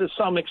workers to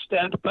some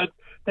extent, but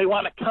they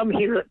want to come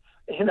here,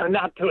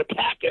 not to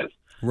attack us,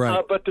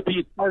 but to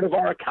be part of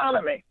our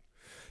economy.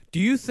 Do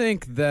you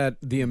think that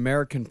the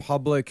American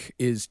public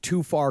is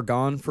too far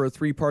gone for a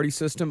 3-party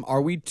system?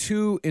 Are we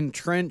too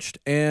entrenched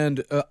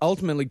and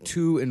ultimately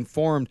too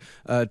informed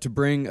to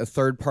bring a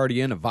third party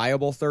in, a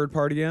viable third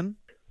party in?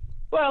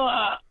 Well,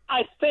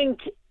 I think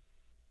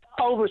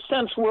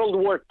since World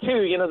War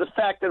II, the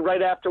fact that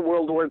right after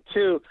World War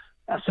II,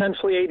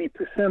 essentially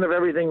 80% of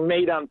everything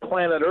made on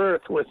planet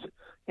Earth was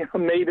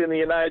made in the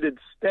United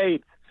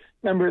States.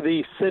 Remember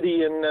the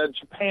city in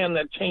Japan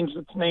that changed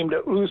its name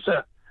to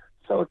USA,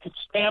 so it could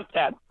stamp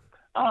that.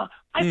 I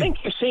think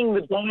you're seeing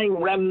the dying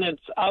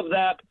remnants of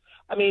that.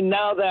 I mean,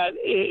 now that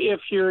if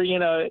you're,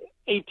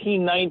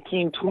 18,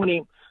 19,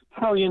 20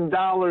 trillion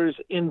dollars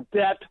in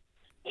debt,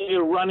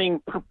 you're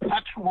running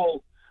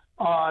perpetual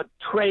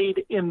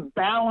trade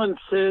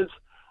imbalances,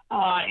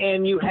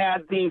 and you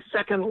had the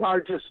second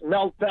largest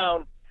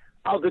meltdown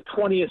of the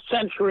 20th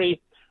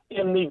century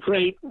in the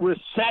Great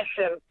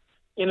Recession,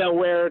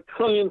 where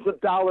trillions of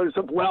dollars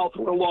of wealth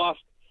were lost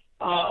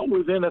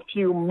within a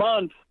few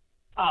months.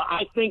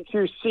 I think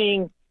you're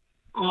seeing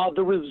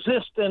the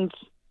resistance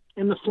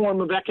in the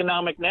form of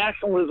economic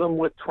nationalism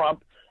with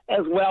Trump,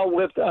 as well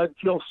with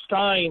Jill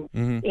Stein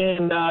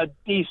in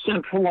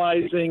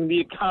decentralizing the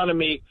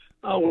economy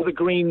with the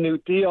Green New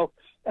Deal.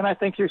 And I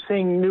think you're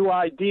seeing new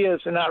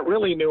ideas, and not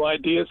really new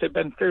ideas. They've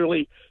been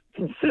fairly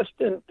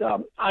consistent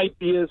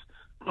ideas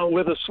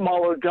with a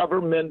smaller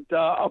government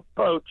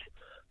approach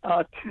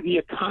to the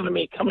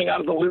economy coming out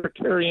of the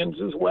libertarians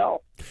as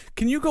well.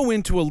 Can you go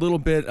into a little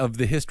bit of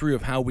the history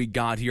of how we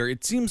got here?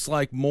 It seems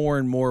like more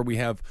and more we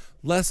have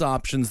less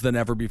options than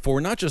ever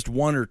before, not just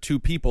one or two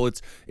people.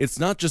 It's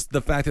not just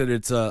the fact that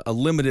it's a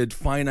limited,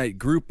 finite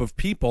group of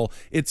people.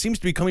 It seems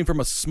to be coming from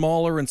a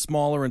smaller and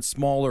smaller and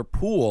smaller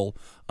pool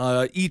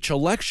each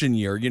election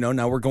year.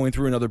 Now we're going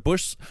through another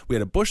Bush. We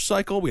had a Bush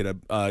cycle. We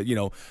had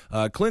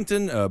a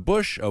Clinton,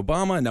 Bush,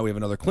 Obama, and now we have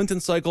another Clinton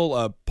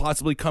cycle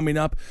possibly coming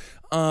up.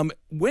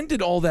 When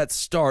did all that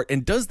start,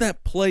 and does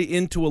that play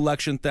into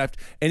election theft?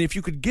 And if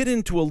you could get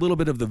into a little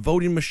bit of the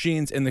voting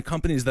machines and the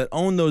companies that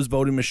own those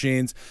voting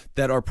machines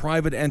that are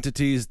private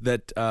entities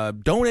that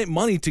donate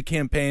money to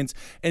campaigns,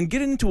 and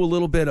get into a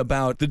little bit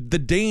about the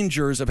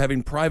dangers of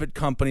having private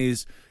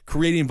companies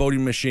creating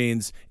voting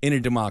machines in a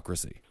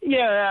democracy.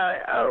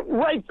 Yeah,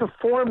 right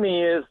before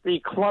me is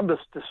the Columbus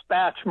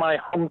Dispatch, my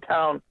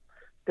hometown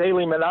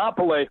daily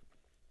monopoly.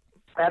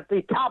 At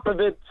the top of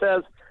it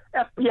says,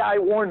 FBI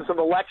warns of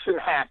election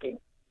hacking.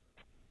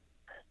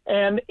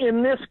 And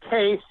in this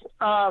case,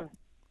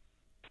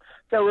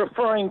 they're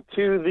referring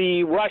to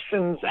the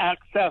Russians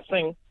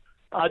accessing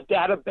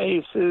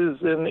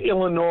databases in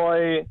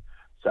Illinois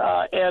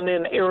and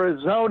in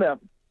Arizona.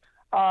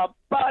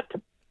 But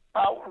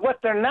what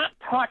they're not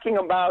talking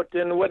about,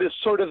 and what is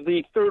sort of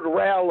the third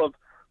rail of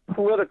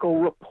political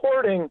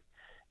reporting,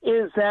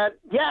 is that,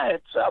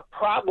 it's a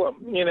problem.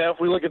 If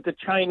we look at the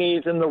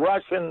Chinese and the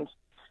Russians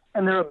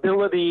and their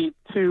ability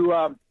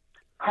to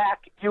hack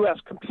U.S.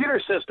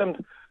 computer systems,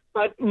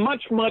 but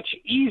much, much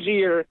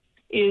easier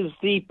is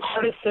the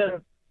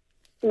partisan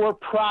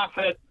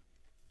for-profit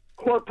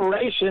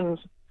corporations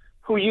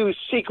who use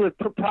secret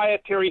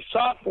proprietary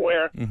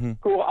software,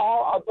 who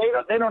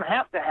they don't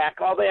have to hack.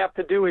 All they have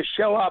to do is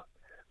show up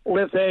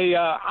with a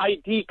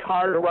ID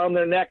card around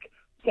their neck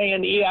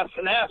saying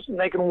ES&S, and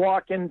they can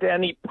walk into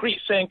any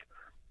precinct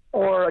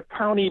or a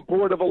county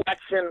board of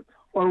election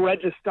or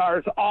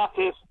registrar's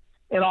office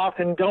and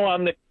often go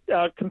on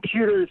the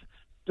computers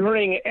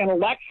during an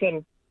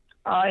election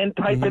and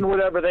type in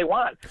whatever they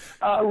want.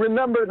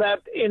 Remember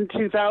that in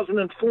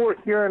 2004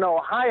 here in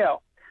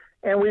Ohio,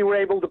 and we were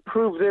able to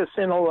prove this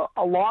in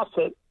a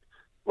lawsuit,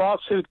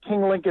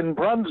 King Lincoln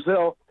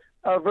Brunzville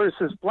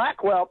versus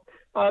Blackwell.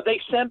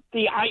 They sent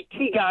the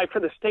IT guy for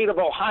the state of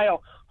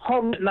Ohio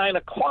home at 9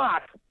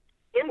 o'clock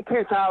in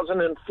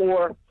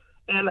 2004,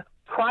 and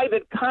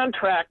private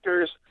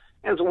contractors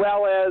as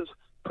well as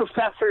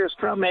professors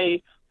from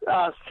a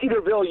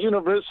Cedarville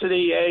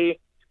University, a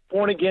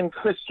born-again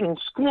Christian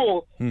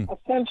school,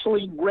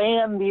 essentially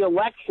ran the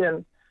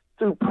election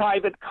through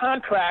private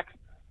contracts,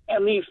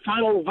 and the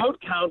final vote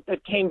count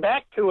that came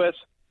back to us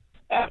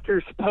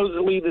after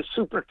supposedly the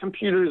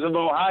supercomputers of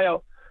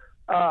Ohio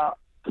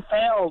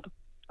failed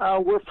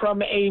were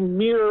from a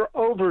mere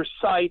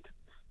oversight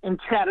in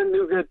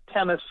Chattanooga,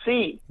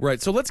 Tennessee. Right.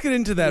 So let's get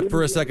into that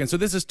for a second. So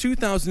this is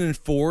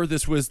 2004.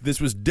 This was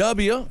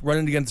W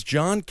running against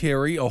John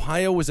Kerry.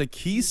 Ohio was a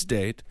key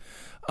state.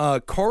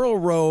 Karl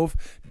Rove.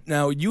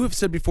 Now, you have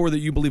said before that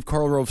you believe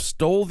Karl Rove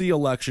stole the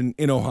election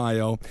in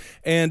Ohio.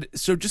 And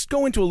so just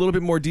go into a little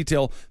bit more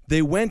detail.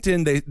 They went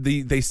in,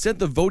 they said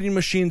the voting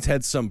machines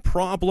had some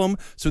problem,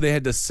 so they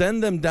had to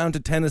send them down to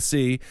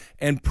Tennessee.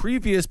 And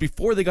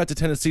before they got to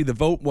Tennessee, the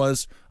vote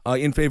was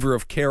in favor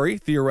of Kerry,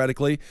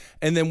 theoretically.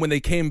 And then when they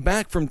came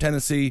back from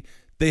Tennessee,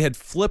 they had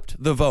flipped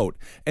the vote.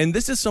 And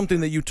this is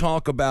something that you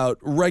talk about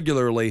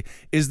regularly,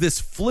 is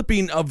this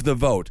flipping of the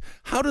vote.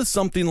 How does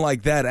something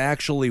like that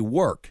actually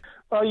work?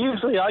 Well,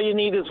 usually all you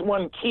need is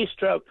one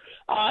keystroke.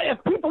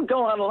 If people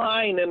go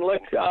online and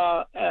look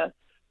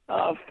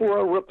for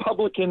a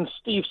Republican,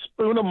 Steve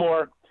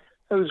Spoonamore,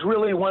 who's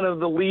really one of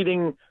the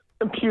leading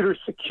computer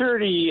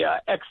security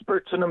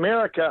experts in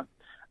America,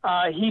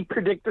 he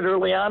predicted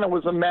early on it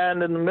was a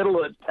man in the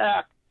middle of the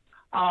attack.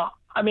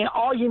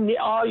 All you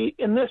need,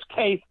 in this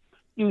case,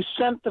 you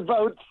sent the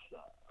votes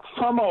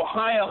from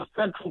Ohio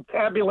central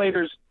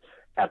tabulators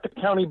at the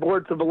county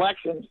boards of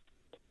elections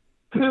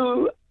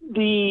to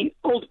the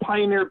old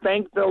Pioneer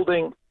Bank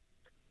building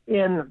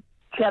in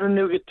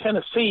Chattanooga,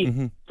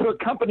 Tennessee, to a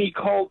company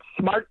called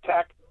Smart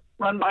Tech,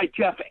 run by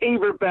Jeff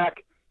Averbeck,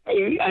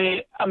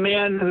 a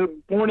man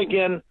who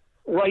born-again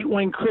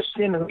right-wing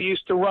Christian who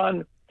used to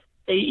run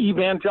a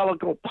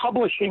evangelical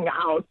publishing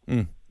house.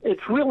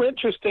 It's real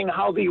interesting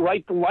how the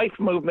Right to Life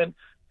movement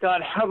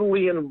got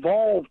heavily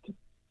involved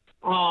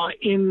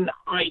in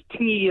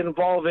IT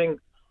involving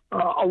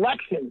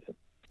elections.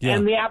 Yeah.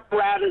 And the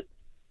apparatus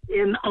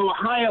in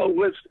Ohio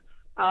was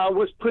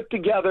put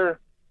together,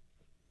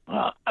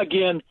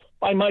 again,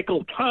 by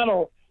Michael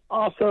Connell,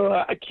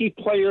 also a key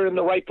player in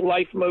the Right to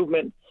Life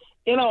movement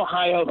in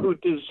Ohio, who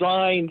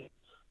designed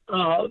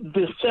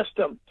this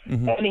system.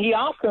 Mm-hmm. And he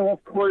also,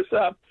 of course,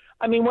 what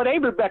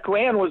Averbeck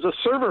ran was a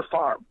server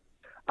farm.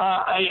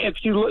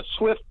 If you look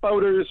Swift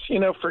Voters,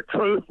 for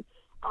Truth,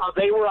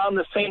 they were on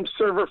the same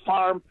server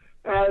farm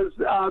as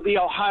the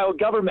Ohio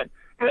government.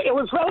 And it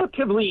was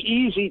relatively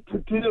easy to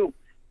do.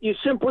 You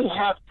simply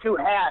have two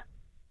hats.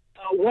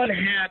 One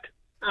hat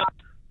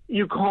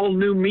you call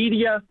New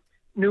Media.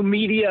 New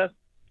Media,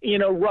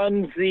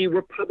 runs the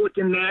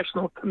Republican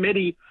National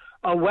Committee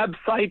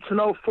websites in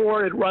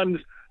 2004. It runs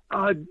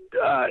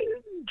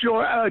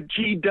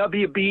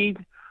GWB,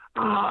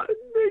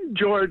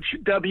 George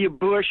W.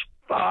 Bush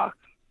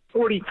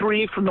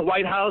 43 from the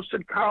White House,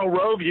 and Karl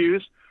Rove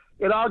used.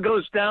 It all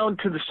goes down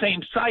to the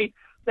same site.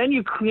 Then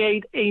you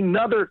create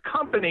another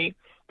company.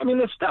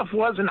 This stuff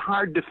wasn't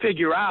hard to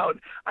figure out.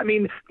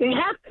 They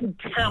had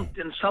contempt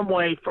in some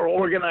way for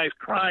organized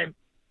crime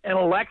and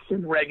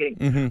election rigging.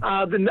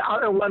 Mm-hmm. The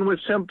other one was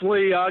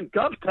simply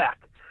GovTech,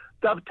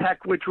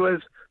 which was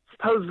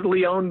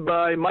supposedly owned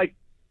by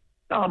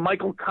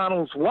Michael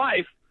Connell's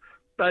wife,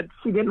 but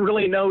she didn't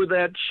really know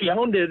that she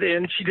owned it,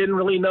 and she didn't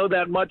really know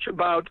that much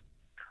about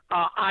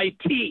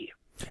IT.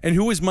 And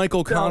who is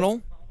Michael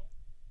Connell?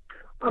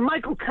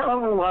 Michael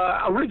Connell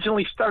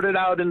originally started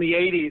out in the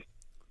 80s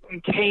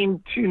and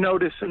came to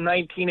notice in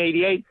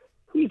 1988.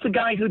 He's the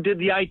guy who did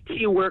the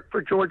IT work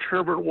for George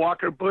Herbert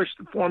Walker Bush,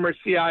 the former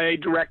CIA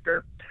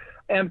director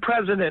and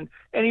president.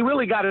 And he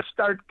really got to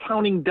start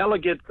counting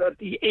delegates at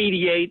the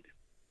 88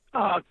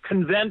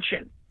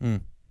 convention.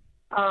 Mm.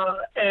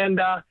 And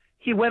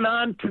he went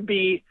on to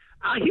be,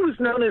 he was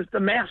known as the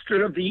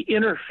master of the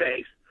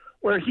interface,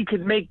 where he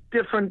could make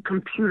different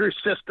computer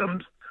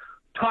systems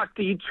talk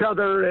to each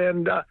other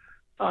and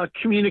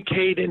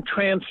communicate and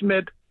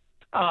transmit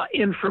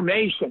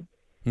information.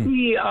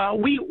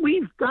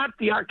 We've got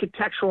the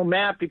architectural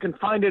map. You can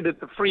find it at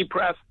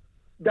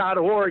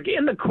thefreepress.org.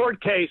 In the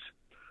court case,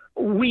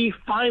 we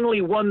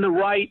finally won the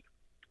right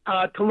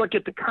to look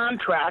at the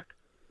contract,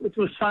 which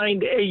was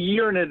signed a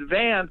year in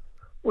advance,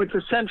 which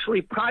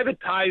essentially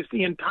privatized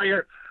the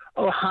entire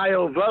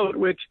Ohio vote,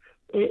 which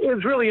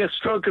is really a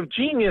stroke of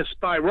genius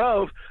by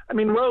Rove.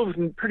 Rove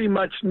pretty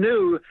much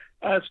knew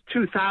as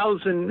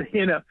 2000,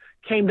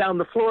 came down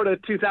to Florida,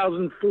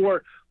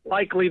 2004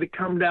 likely to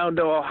come down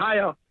to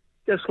Ohio,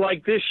 just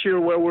like this year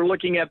where we're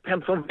looking at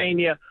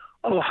Pennsylvania,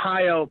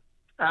 Ohio,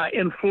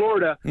 and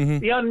Florida. Mm-hmm.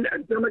 The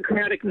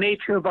undemocratic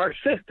nature of our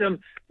system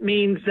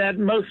means that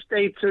most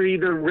states are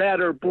either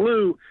red or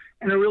blue,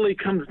 and it really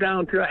comes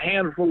down to a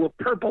handful of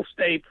purple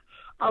states,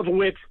 of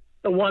which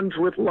the ones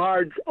with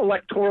large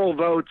electoral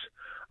votes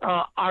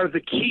are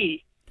the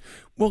key.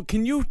 Well,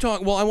 can you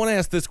talk? Well, I want to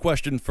ask this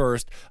question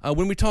first.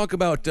 When we talk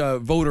about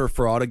voter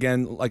fraud,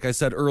 again, like I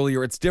said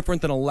earlier, it's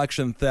different than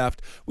election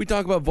theft. We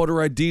talk about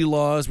voter ID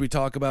laws. We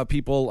talk about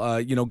people,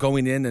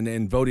 going in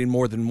and voting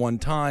more than one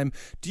time.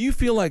 Do you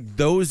feel like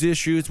those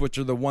issues, which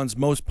are the ones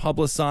most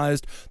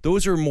publicized,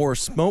 those are more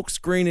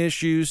smokescreen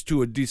issues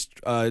to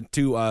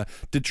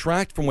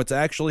detract from what's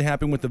actually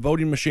happening with the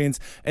voting machines?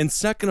 And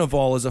second of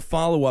all, as a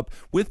follow-up,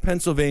 with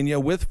Pennsylvania,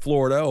 with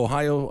Florida,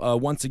 Ohio,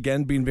 once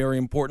again being very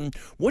important,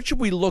 what should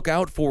we look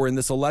out for in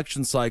this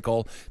election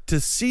cycle to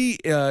see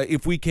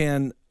if we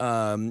can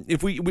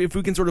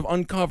sort of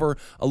uncover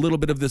a little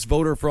bit of this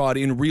voter fraud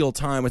in real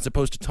time as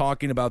opposed to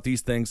talking about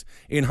these things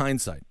in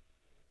hindsight?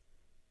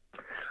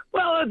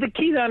 Well, the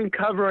key to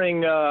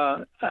uncovering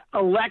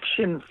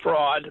election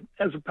fraud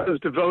as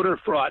opposed to voter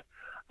fraud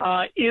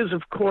is,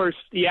 of course,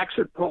 the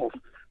exit polls.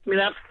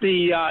 That's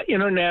the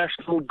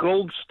international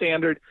gold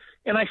standard,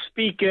 and I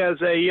speak as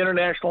an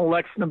international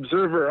election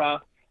observer.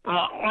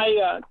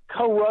 I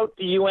co-wrote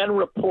the UN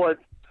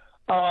report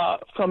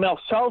from El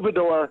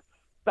Salvador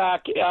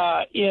back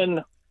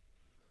in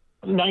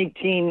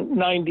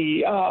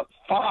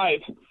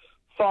 1995,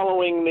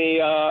 following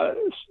the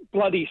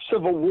bloody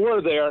civil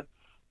war there,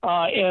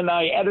 and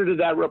I edited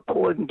that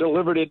report and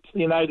delivered it to the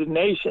United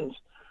Nations.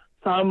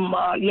 And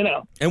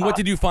what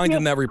did you find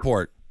in that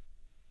report?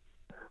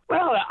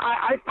 Well,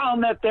 I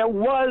found that there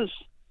was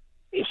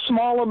a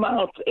small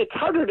amount. It's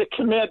harder to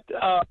commit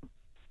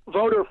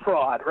voter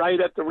fraud, right,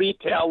 at the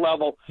retail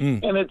level,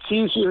 and it's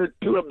easier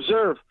to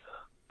observe.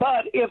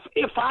 But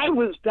if I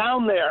was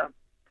down there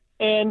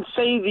and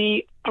say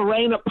the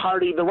Arena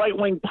Party, the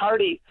right-wing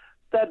party,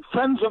 that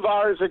friends of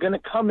ours are going to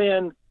come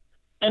in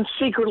and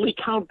secretly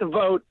count the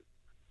vote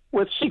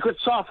with secret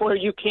software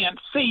you can't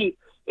see,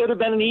 it would have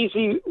been an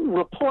easy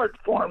report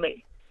for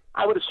me.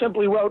 I would have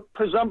simply wrote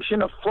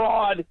presumption of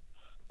fraud,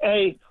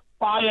 a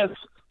biased,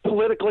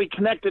 politically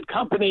connected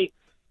company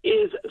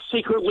is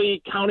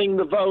secretly counting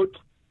the vote,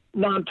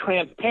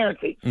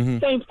 non-transparency. Mm-hmm.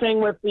 Same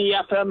thing with the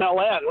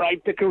FMLN,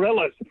 right? The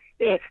guerrillas.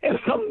 If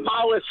some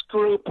Maoist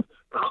group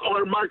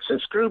or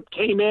Marxist group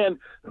came in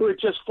who had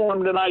just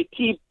formed an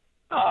IT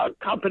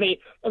company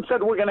and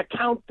said, we're going to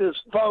count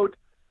this vote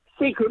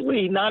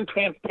secretly,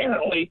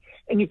 non-transparently,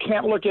 and you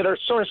can't look at our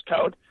source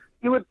code,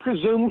 you would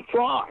presume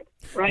fraud,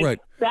 right? Right.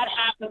 That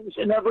happens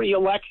in every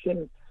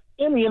election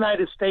in the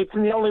United States,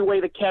 and the only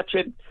way to catch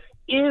it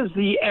is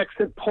the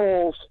exit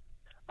polls,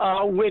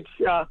 which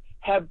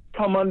have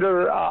come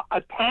under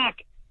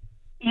attack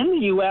in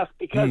the U.S.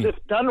 because if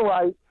done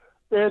right,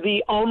 they're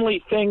the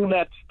only thing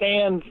that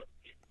stands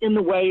in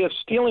the way of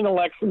stealing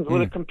elections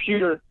with a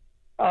computer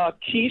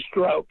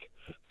keystroke.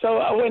 So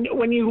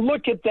when you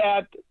look at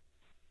that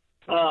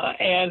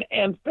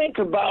and think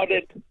about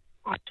it,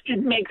 it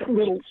makes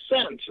little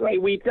sense,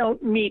 right? We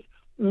don't meet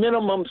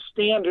minimum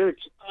standards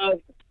of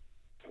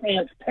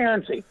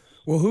transparency.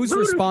 Well, whose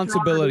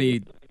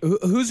responsibility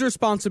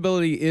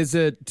is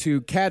it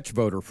to catch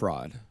voter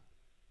fraud?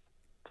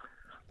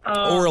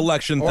 Or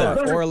election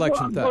theft. Or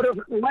election theft.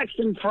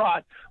 Election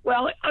fraud.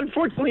 Well,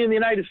 unfortunately, in the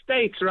United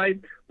States, right,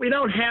 we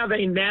don't have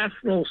a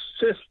national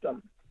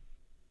system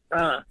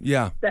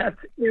that's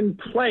in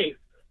place.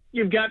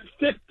 You've got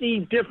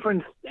 50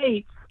 different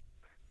states.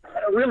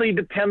 It really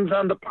depends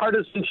on the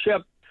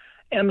partisanship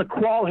and the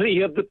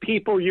quality of the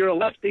people you're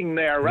electing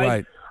there,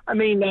 right? I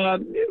mean,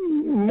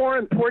 more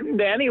important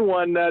to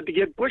anyone to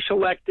get Bush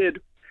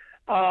elected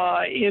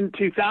in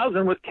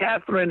 2000 with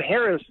Katherine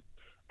Harris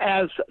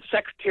as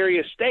Secretary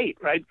of State,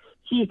 right?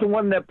 He's the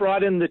one that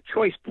brought in the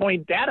choice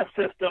point data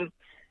system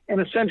and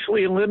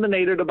essentially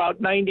eliminated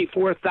about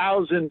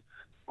 94,000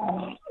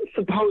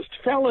 supposed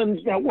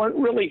felons that weren't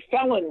really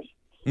felons.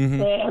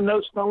 And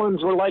those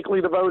felons were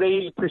likely to vote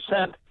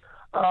 80%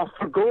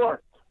 for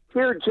Gore.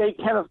 Here, J.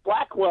 Kenneth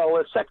Blackwell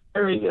as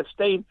Secretary of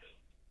State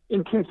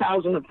in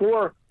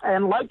 2004,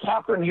 and like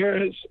Katherine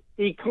Harris,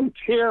 the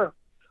co-chair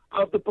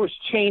of the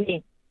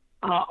Bush-Cheney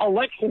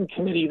election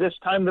committee, this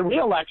time the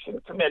re-election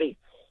committee,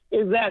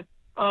 is that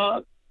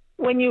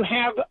when you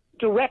have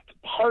direct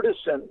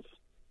partisans,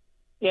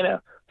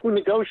 who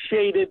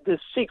negotiated this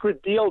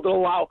secret deal to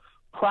allow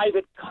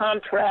private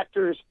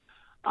contractors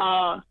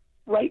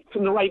right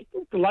from the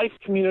life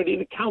community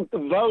to count the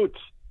votes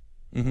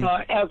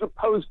as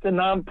opposed to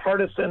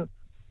nonpartisan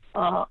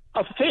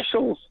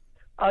officials,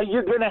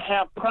 you're going to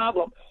have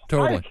problems.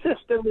 Totally. Our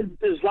system is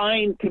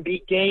designed to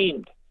be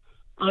gamed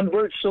on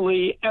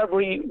virtually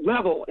every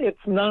level. It's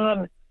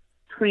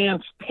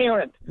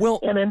non-transparent.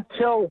 And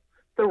until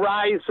the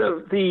rise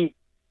of the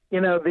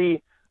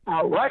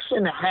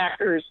Russian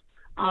hackers,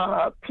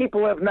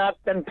 people have not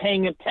been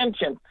paying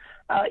attention.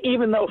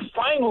 Even though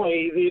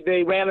finally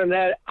they ran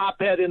an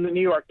op-ed in the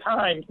New York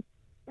Times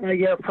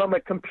from a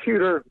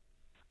computer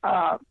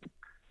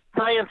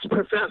science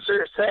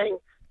professor saying,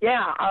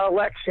 our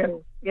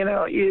election,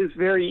 is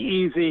very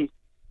easy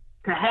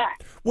to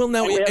hack. Well,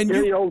 now, we have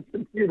very old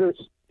computers.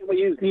 We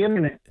use the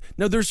internet.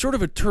 Now, there's sort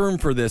of a term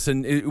for this,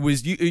 and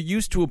it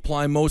used to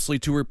apply mostly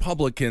to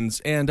Republicans,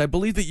 and I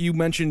believe that you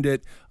mentioned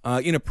it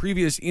in a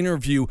previous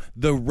interview,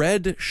 the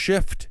red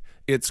shift,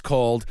 it's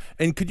called.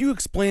 And could you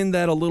explain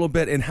that a little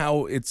bit and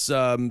how it's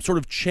sort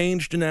of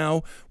changed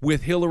now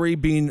with Hillary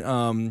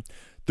being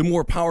the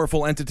more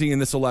powerful entity in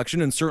this election,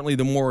 and certainly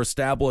the more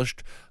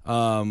established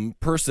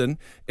person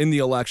in the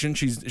election?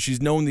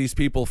 She's known these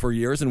people for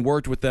years and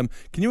worked with them.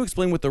 Can you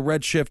explain what the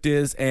red shift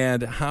is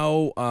and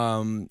how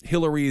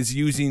Hillary is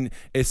using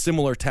a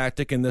similar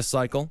tactic in this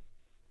cycle?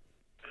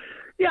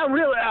 Yeah,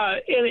 really,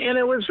 and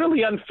it was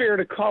really unfair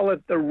to call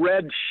it the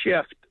red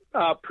shift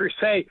per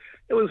se.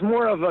 It was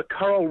more of a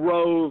Karl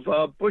Rove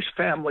Bush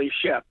family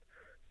shift.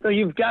 So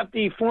you've got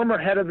the former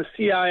head of the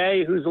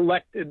CIA who's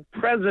elected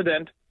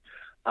president,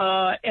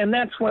 and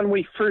that's when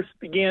we first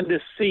began to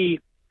see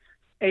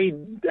a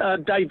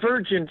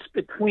divergence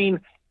between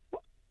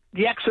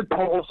the exit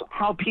polls,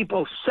 how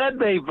people said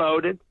they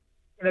voted,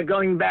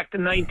 going back to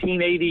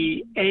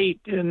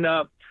 1988 in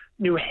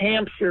New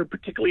Hampshire,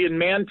 particularly in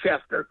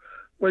Manchester,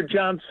 where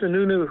John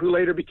Sununu, who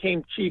later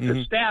became chief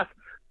of staff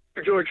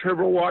for George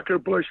Herbert Walker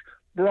Bush,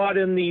 brought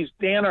in these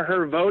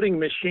Danaher voting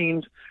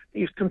machines,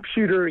 these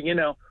computer,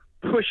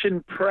 push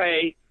and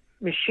pray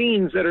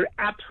machines that are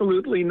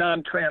absolutely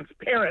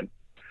non-transparent,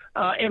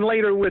 and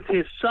later with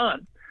his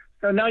son.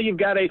 So now you've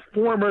got a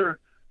former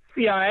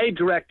CIA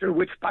director,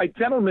 which by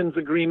gentleman's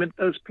agreement,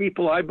 those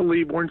people, I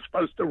believe, weren't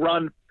supposed to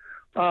run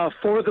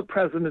for the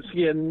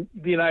presidency in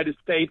the United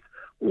States.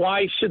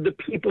 Why should the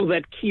people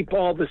that keep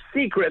all the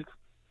secrets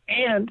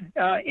and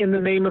in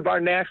the name of our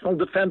national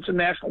defense and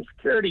national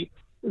security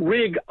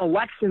rig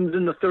elections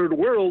in the third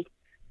world?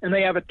 And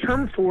they have a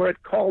term for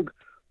it called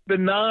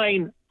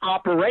benign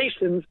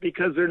operations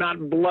because they're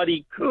not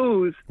bloody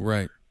coups.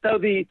 Right. So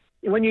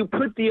when you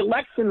put the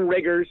election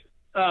riggers,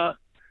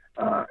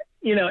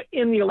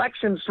 in the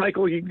election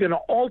cycle, you're going to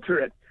alter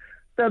it.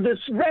 So this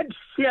red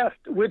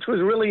shift, which was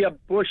really a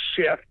Bush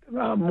shift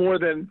more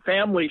than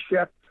family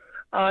shift,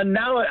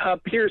 now it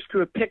appears to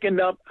have picked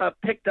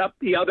up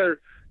the other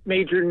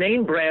major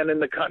name brand in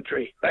the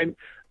country, right?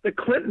 The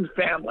Clinton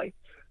family.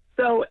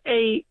 So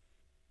a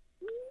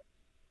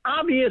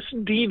obvious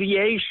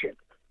deviation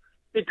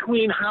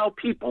between how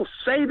people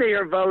say they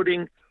are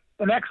voting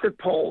in exit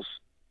polls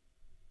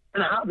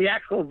and how the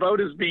actual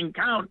vote is being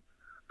counted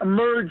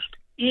emerged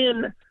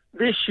in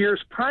this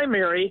year's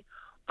primary,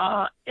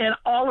 and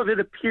all of it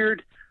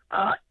appeared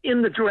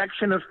in the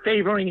direction of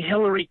favoring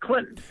Hillary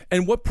Clinton.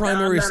 And what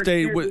primary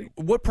state?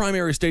 What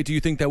primary state do you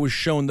think that was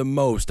shown the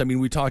most? I mean,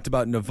 we talked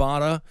about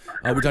Nevada.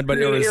 We talked about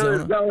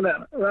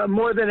Arizona.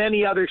 More than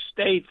any other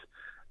state.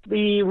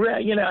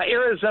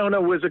 Arizona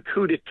was a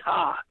coup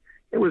d'etat.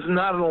 It was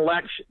not an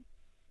election.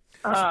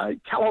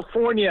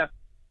 California,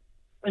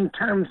 in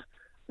terms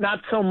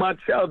not so much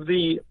of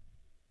the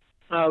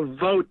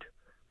vote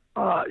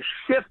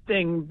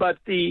shifting, but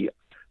the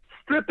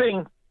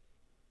stripping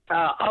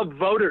of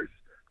voters,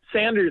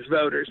 Sanders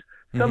voters.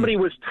 Somebody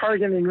was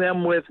targeting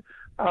them with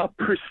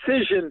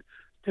precision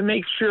to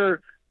make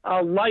sure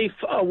life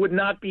would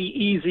not be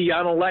easy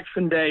on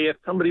Election Day if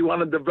somebody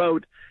wanted to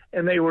vote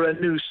and they were a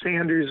new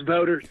Sanders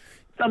voter.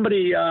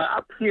 Somebody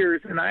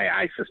appears, and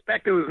I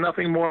suspect it was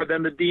nothing more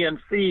than the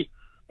DNC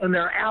and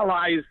their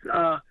allies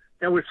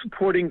that were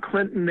supporting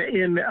Clinton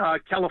in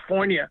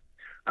California.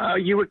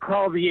 You would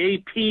call the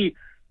AP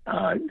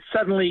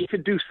suddenly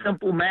could do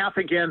simple math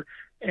again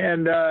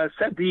and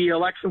said the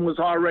election was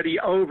already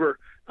over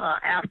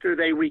after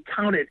they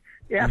recounted.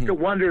 You have to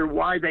wonder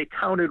why they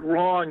counted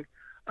wrong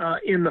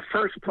in the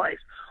first place.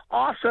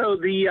 Also,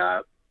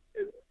 the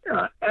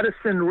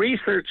Edison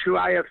Research, who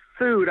I have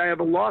sued, I have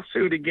a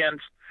lawsuit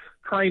against,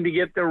 trying to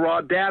get their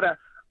raw data,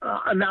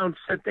 announced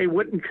that they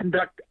wouldn't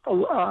conduct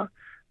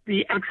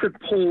the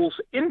exit polls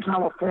in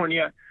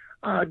California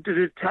to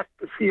detect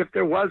to see if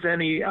there was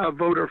any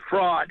voter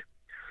fraud.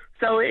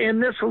 So in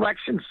this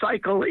election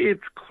cycle,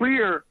 it's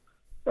clear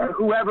that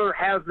whoever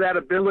has that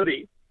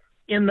ability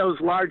in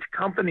those large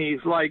companies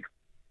like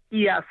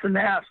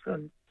ES&S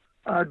and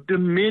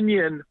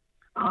Dominion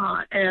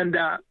and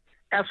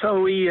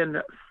SOE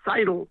and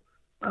Seidel,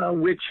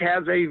 which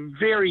has a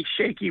very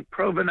shaky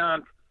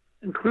provenance,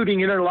 including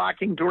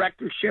interlocking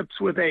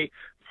directorships with a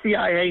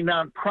CIA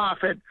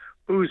nonprofit,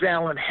 Booz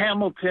Allen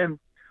Hamilton,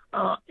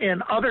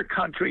 and other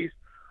countries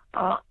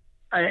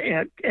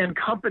and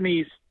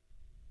companies.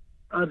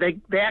 They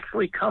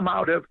actually come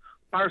out of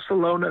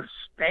Barcelona,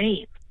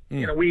 Spain.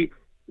 You know, we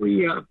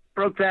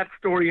broke that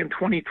story in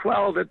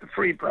 2012 at the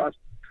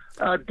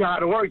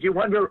freepress.org. You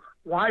wonder,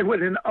 why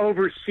would an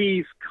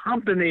overseas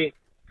company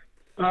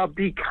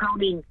be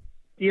counting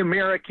the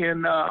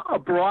American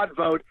abroad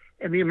vote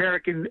and the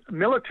American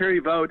military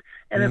vote,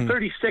 and in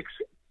 36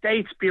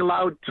 states be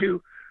allowed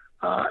to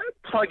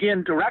plug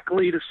in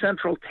directly to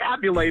central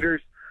tabulators,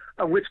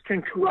 which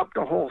can corrupt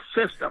the whole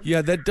system.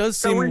 Yeah, that does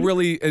seem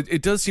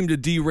it does seem to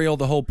derail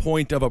the whole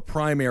point of a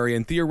primary.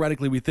 And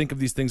theoretically, we think of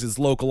these things as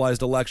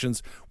localized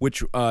elections,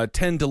 which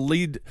tend to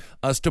lead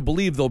us to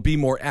believe they'll be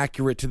more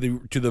accurate to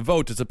the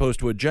vote as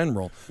opposed to a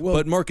general. Well,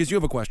 but Marcus, you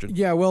have a question.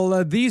 Yeah,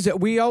 well,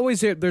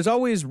 there's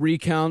always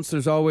recounts.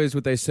 There's always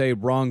what they say,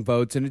 wrong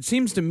votes. And it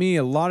seems to me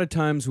a lot of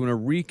times when a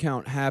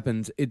recount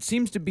happens, it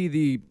seems to be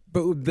the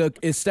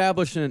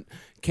establishment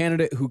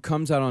candidate who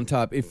comes out on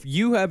top. If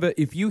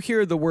you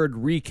hear the word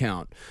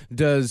recount,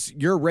 does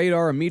your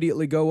radar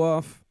immediately go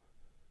off?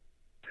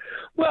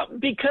 Well,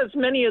 because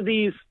many of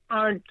these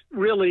aren't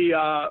really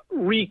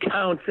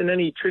recounts in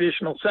any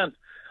traditional sense.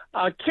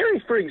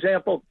 Kerry, for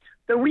example,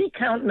 the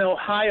recount in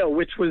Ohio,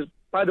 which was,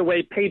 by the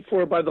way, paid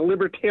for by the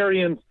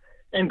Libertarians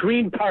and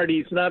Green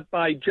parties, not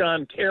by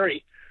John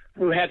Kerry,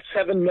 who had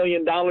 $7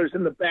 million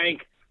in the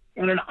bank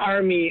and an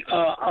army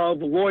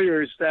of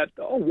lawyers that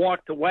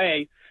walked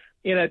away.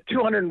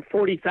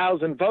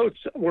 240,000 votes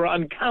were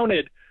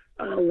uncounted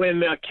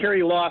when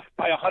Kerry lost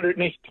by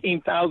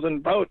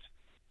 118,000 votes,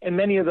 and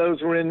many of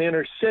those were in the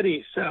inner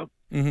city. So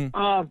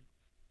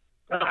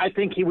I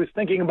think he was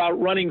thinking about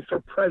running for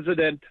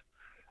president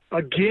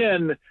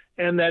again,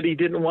 and that he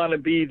didn't want to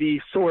be the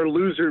sore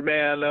loser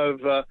man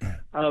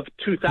of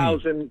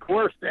 2000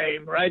 Gore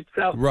fame, right?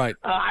 So right.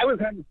 I was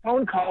on a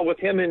phone call with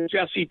him and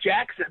Jesse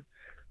Jackson.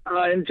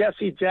 And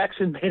Jesse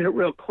Jackson made it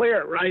real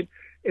clear, right?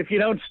 If you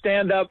don't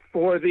stand up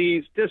for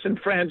these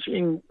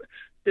disenfranchised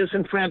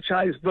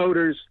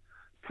voters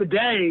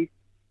today,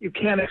 you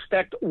can't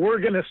expect we're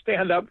going to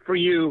stand up for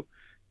you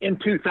in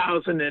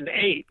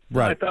 2008.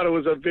 Right. I thought it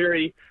was a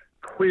very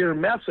clear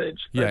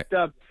message. Yeah.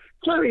 But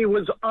Kerry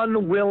was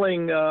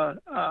unwilling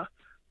to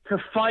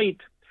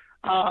fight.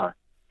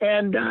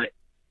 And the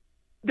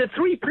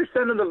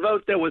 3% of the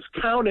vote that was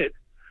counted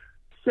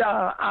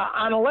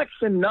on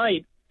election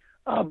night,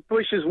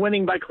 Bush is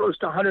winning by close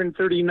to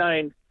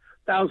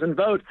 139,000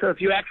 votes. So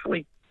if you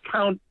actually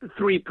count the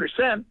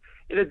 3%,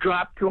 it had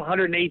dropped to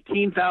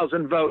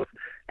 118,000 votes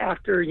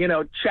after,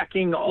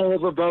 checking all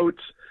the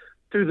votes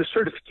through the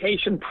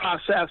certification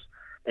process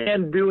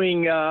and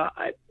doing a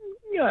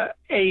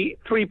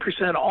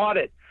 3%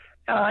 audit.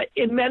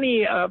 In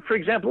many, for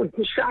example, in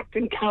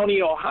Coshocton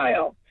County,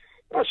 Ohio,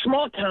 a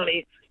small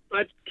county,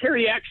 but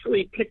Kerry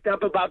actually picked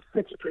up about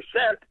 6%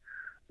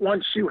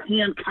 once you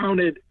hand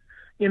counted,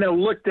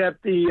 looked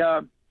at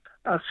the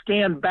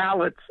scanned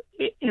ballots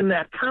in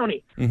that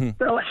county.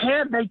 So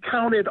had they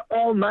counted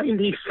all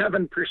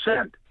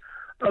 97%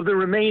 of the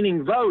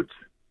remaining votes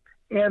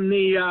and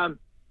the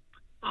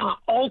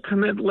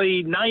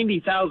ultimately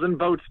 90,000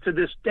 votes to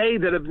this day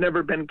that have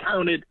never been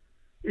counted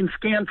in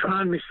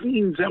Scantron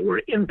machines that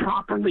were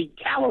improperly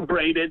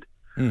calibrated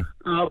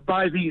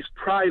by these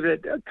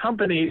private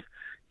companies,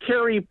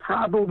 Kerry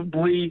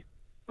probably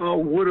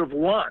would have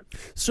won.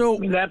 So I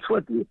mean, that's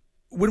what.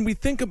 When we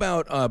think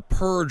about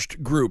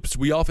purged groups,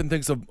 we often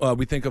think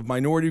of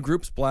minority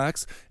groups,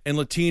 blacks and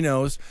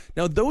Latinos.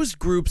 Now, those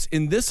groups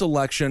in this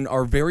election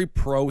are very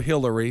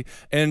pro-Hillary,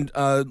 and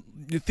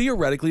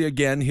theoretically,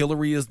 again,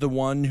 Hillary is the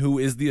one who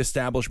is the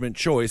establishment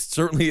choice.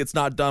 Certainly, it's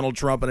not Donald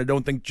Trump, and I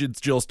don't think it's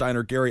Jill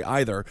Steiner Gary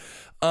either.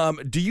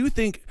 Do you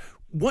think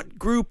what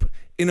group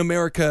in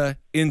America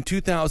in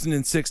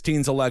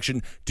 2016's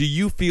election do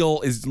you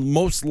feel is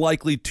most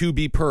likely to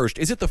be purged?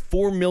 Is it the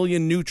 4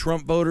 million new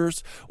Trump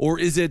voters, or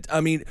is it,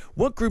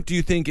 what group do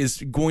you think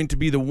is going to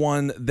be the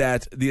one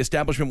that the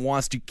establishment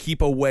wants to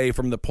keep away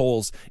from the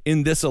polls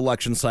in this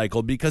election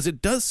cycle? Because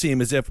it does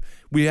seem as if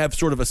we have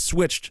sort of a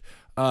switched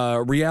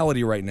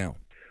reality right now.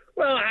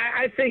 Well,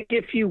 I think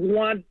if you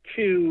want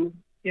to,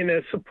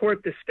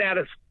 support the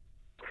status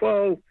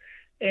quo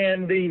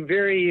and the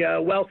very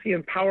wealthy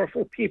and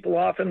powerful people,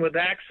 often with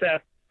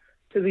access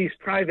to these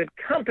private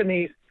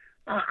companies,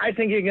 I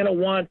think you're going to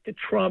want the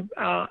Trump,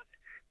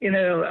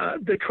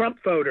 the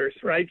Trump voters,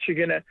 right?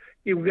 You're going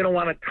to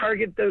want to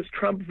target those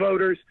Trump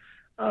voters.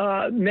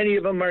 Many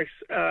of them are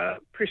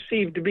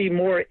perceived to be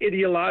more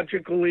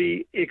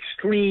ideologically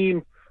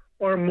extreme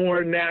or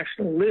more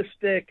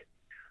nationalistic,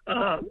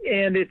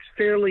 and it's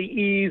fairly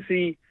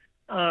easy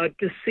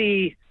to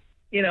see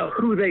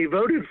who they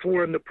voted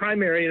for in the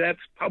primary. That's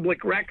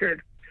public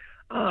record.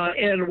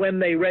 And when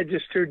they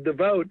registered the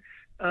vote,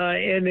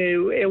 and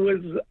it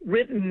was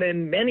written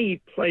in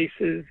many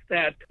places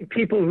that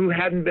people who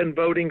hadn't been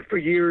voting for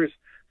years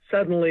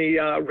suddenly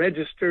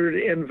registered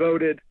and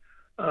voted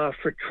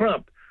for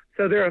Trump.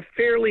 So they're a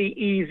fairly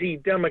easy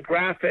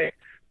demographic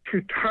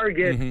to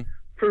target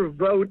for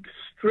vote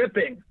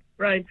stripping,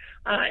 right?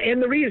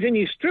 And the reason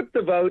you strip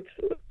the votes,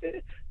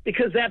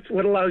 because that's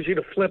what allows you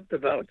to flip the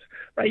votes,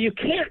 right? You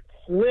can't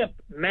flip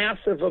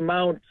massive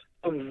amounts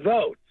of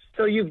votes.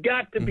 So you've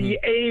got to be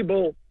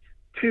able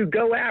to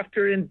go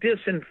after and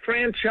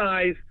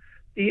disenfranchise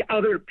the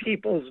other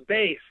people's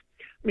base.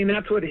 I mean,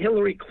 that's what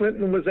Hillary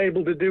Clinton was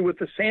able to do with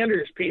the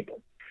Sanders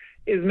people,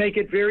 is make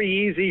it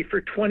very easy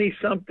for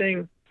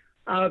 20-something,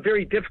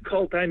 very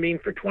difficult, for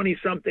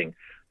 20-something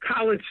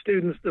college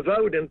students to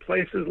vote in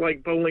places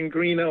like Bowling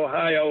Green,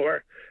 Ohio,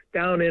 or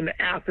down in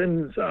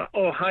Athens,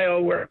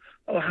 Ohio, where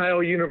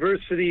Ohio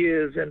University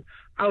is, and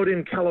out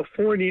in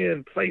California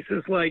and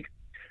places like,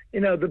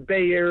 the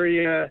Bay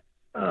Area,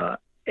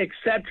 et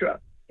cetera,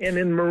 and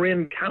in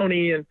Marin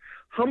County and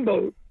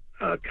Humboldt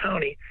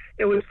County.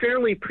 It was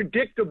fairly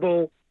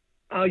predictable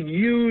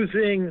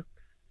using,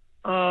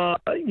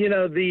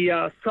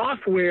 the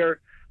software,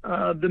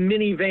 the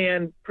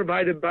minivan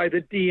provided by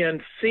the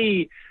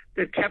DNC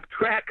that kept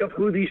track of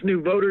who these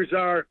new voters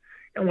are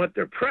and what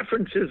their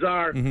preferences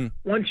are.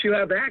 Once you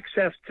have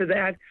access to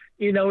that,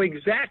 you know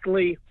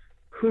exactly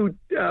who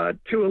to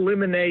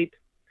eliminate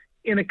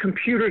in a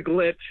computer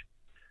glitch.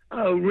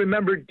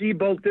 Remember,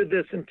 Diebold did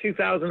this in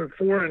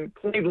 2004 in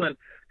Cleveland,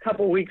 a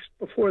couple weeks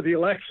before the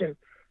election.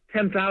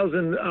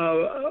 10,000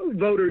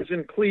 voters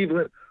in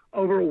Cleveland,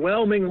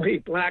 overwhelmingly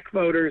black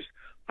voters,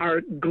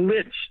 are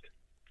glitched,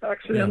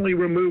 accidentally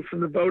removed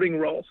from the voting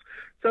rolls.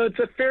 So it's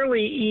a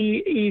fairly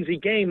easy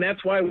game.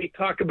 That's why we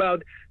talk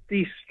about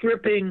the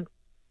stripping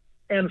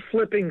and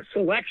flipping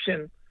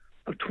selection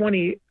of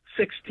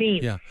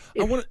 2016.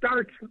 It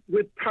starts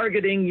with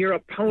targeting your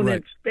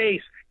opponent's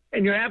base,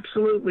 and you're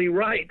absolutely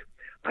right.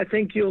 I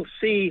think you'll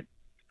see,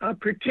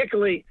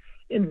 particularly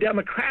in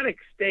Democratic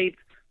states,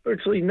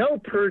 virtually no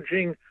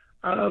purging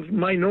of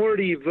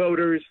minority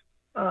voters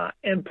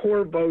and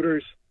poor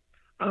voters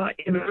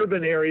in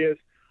urban areas.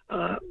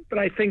 But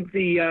I think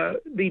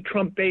the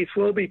Trump base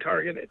will be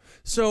targeted.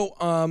 So,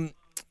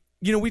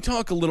 we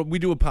talk a little. We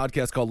do a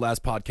podcast called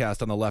Last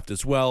Podcast on the Left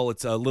as well.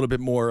 It's a little bit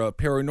more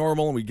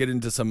paranormal, and we get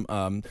into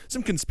some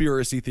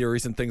conspiracy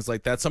theories and things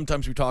like that.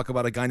 Sometimes we talk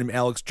about a guy named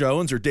Alex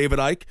Jones or David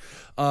Icke.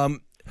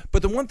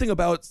 But the one thing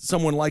about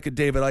someone like a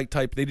David Icke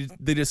type,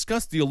 they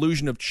discuss the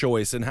illusion of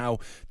choice and how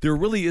there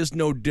really is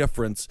no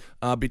difference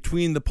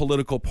between the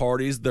political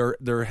parties.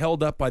 They're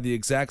held up by the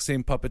exact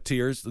same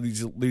puppeteers,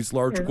 these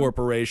large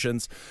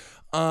corporations.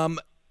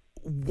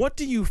 What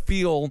do you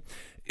feel?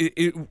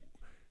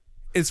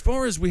 As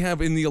far as we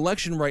have in the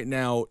election right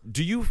now,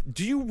 do you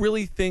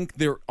really think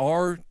there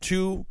are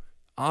two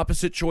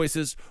opposite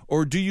choices,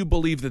 or do you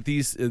believe that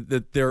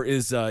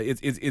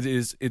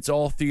it's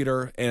all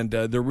theater and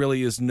there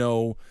really is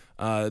no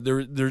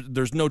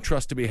there's no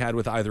trust to be had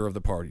with either of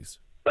the parties?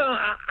 Well,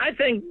 I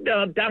think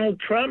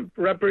Donald Trump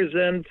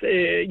represents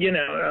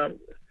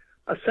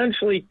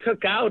essentially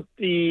took out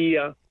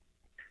the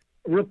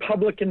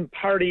Republican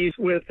parties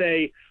with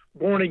a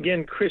born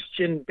again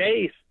Christian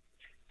base.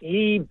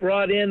 He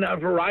brought in a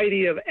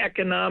variety of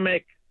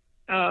economic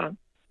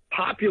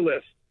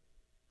populists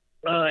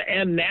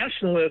and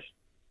nationalists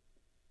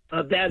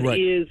that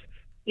is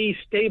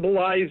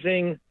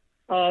destabilizing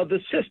the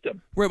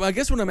system. Right, but I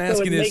guess what I'm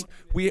asking is,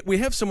 we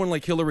have someone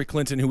like Hillary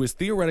Clinton, who is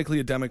theoretically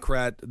a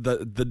Democrat,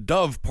 the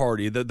Dove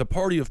Party, the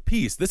party of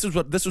peace. This is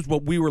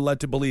what we were led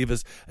to believe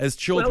as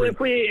children. Well,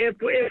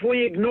 if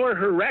we ignore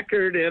her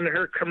record and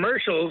her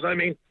commercials, I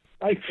mean,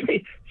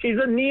 she's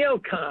a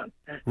neocon.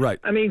 Right.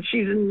 I mean,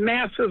 she's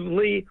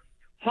massively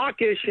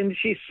hawkish, and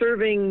she's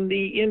serving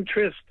the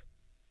interest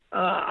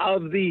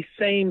of the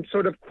same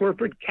sort of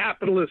corporate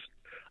capitalist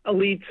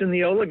elites and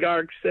the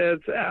oligarchs as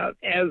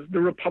the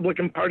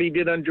Republican Party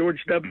did on George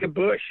W.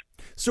 Bush.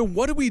 So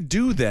what do we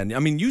do then? I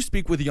mean, you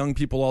speak with young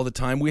people all the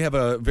time. We have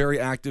a very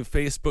active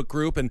Facebook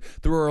group, and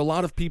there are a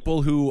lot of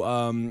people who,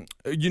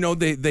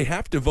 they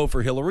have to vote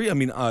for Hillary. I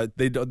mean,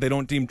 they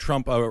don't deem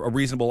Trump a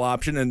reasonable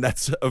option, and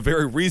that's a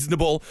very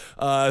reasonable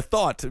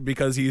thought,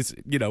 because he's,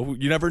 you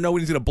never know when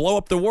he's going to blow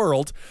up the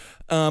world.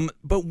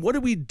 But what do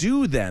we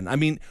do then? I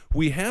mean,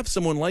 we have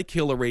someone like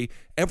Hillary.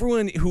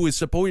 Everyone who is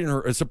supporting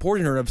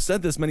her, have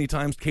said this many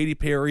times, Katy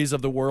Perry's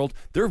of the world,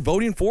 they're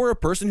voting for a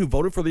person who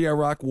voted for the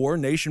Iraq War,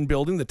 nation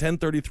building, the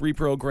 1033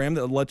 program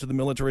that led to the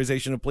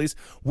militarization of police.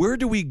 Where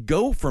do we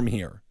go from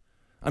here?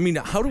 I mean,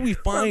 how do we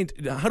find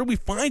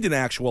an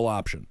actual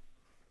option?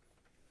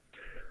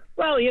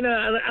 Well,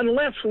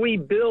 unless we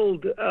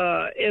build,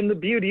 and the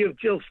beauty of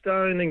Jill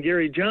Stein and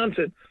Gary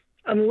Johnson,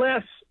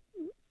 unless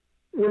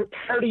we're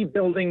party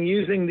building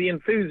using the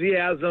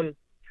enthusiasm,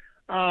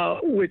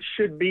 which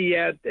should be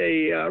at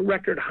a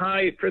record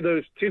high for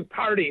those two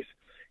parties,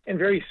 and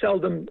very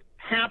seldom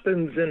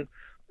happens, and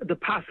the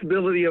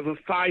possibility of a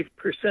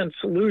 5%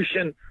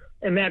 solution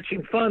and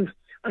matching funds,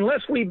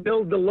 unless we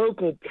build the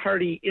local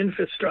party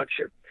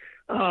infrastructure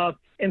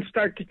and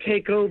start to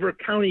take over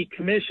county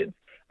commissions.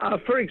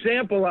 For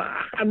example,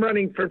 I'm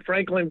running for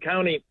Franklin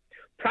County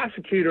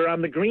prosecutor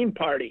on the Green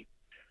Party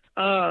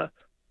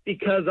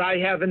because I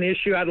have an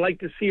issue. I'd like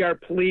to see our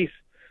police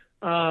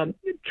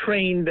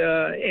trained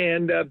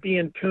and be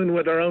in tune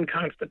with our own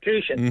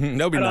Constitution. Mm-hmm.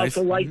 That'd be I'd nice.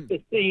 also like to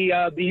see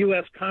the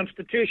U.S.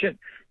 Constitution.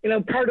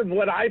 Part of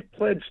what I've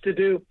pledged to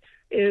do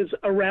is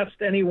arrest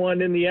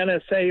anyone in the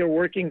NSA or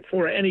working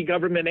for any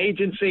government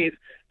agencies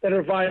that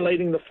are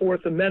violating the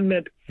Fourth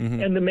Amendment,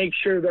 and to make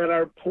sure that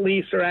our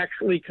police are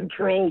actually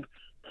controlled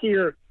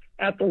here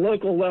at the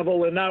local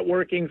level and not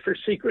working for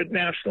secret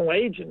national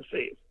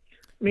agencies.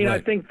 I mean,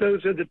 Right. I think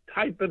those are the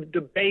type of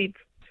debates.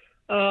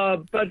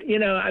 But,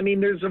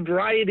 there's a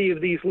variety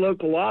of these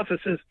local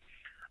offices.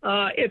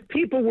 If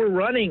people were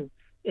running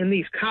in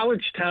these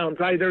college towns,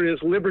 either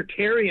as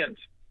libertarians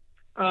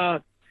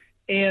or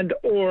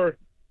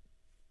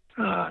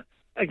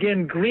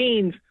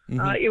Greens,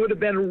 it would have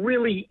been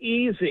really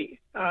easy.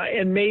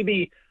 And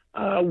maybe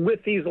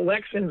with these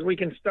elections, we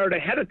can start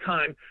ahead of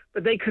time.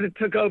 But they could have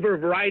took over a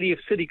variety of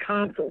city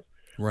councils.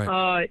 Right.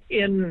 Back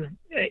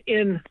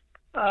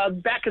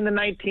in the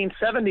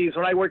 1970s,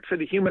 when I worked for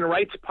the Human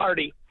Rights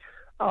Party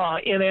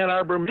in Ann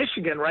Arbor,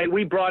 Michigan, right,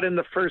 we brought in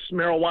the first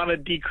marijuana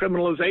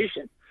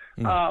decriminalization,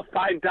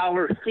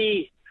 $5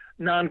 fee,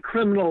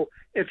 non-criminal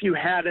if you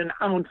had an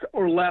ounce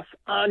or less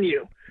on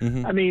you.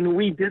 I mean,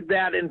 we did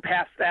that and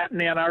passed that in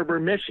Ann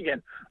Arbor,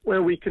 Michigan,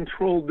 where we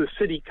controlled the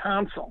city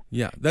council.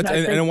 Yeah, and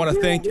I want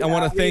to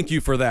thank you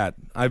for that.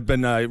 I've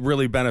been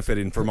really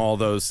benefiting from all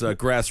those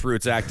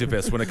grassroots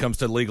activists when it comes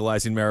to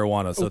legalizing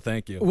marijuana. So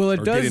thank you. Well,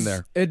 getting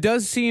there. It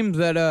does seem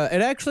that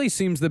it actually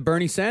seems that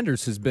Bernie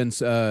Sanders has been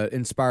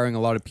inspiring a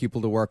lot of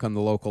people to work on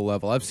the local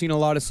level. I've seen a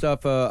lot of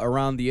stuff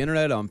around the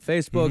internet, on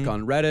Facebook,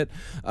 on Reddit,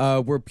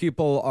 where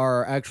people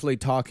are actually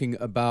talking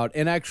about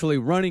and actually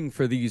running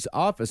for these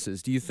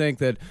offices. Do you think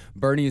that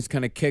Bernie has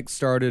kind of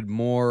kick-started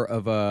more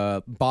of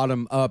a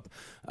bottom-up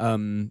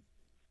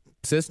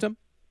system?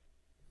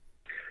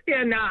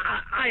 Yeah, no,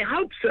 I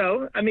hope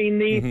so. I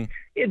mean,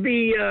 it'd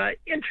be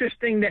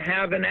interesting to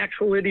have an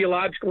actual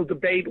ideological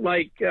debate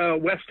like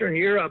Western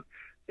Europe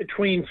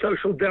between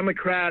social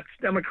democrats,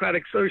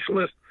 democratic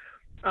socialists,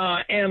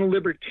 and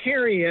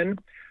libertarian,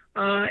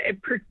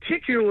 and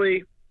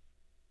particularly,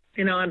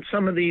 on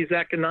some of these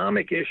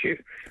economic issues.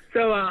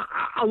 So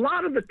a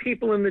lot of the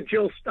people in the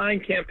Jill Stein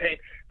campaign,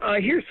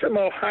 here's some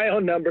Ohio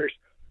numbers.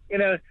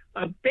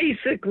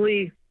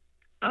 Basically,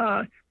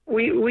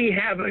 we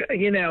have,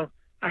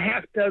 a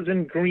half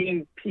dozen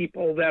Green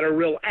people that are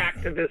real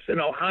activists in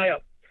Ohio.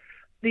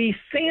 The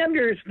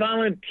Sanders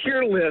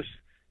volunteer list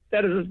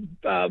that is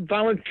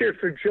volunteer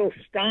for Jill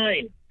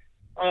Stein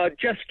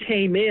just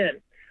came in,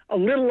 a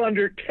little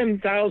under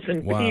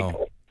 10,000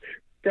 people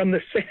from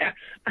the staff.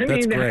 I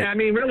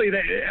mean, really,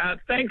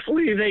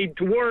 thankfully they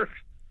dwarf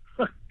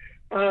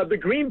the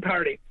Green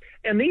Party.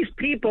 And these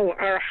people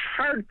are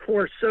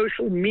hardcore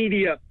social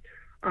media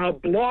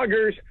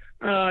bloggers.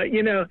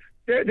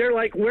 They're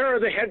like, where are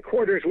the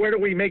headquarters? Where do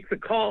we make the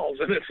calls?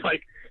 And it's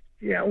like,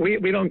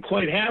 we don't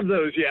quite have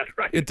those yet,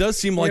 right? It does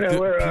seem like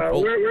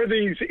we're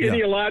these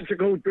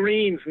ideological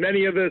Greens,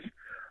 many of us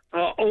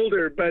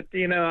older, but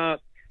the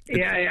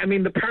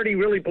party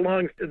really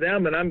belongs to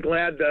them, and I'm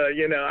glad.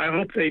 I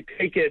hope they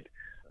take it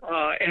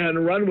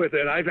and run with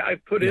it.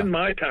 I've put in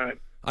my time.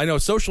 I know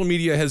social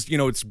media has,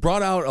 it's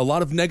brought out a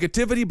lot of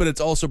negativity, but it's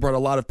also brought a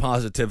lot of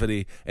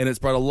positivity, and it's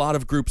brought a lot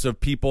of groups of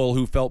people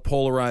who felt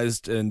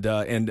polarized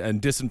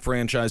and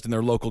disenfranchised in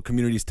their local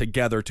communities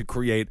together to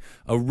create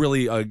a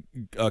really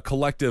a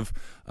collective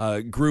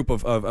group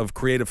of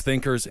creative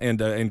thinkers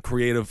and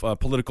creative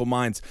political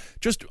minds.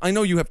 I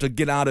know you have to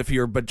get out of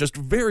here, but just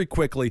very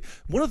quickly,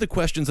 one of the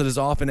questions that is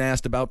often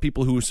asked about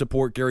people who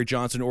support Gary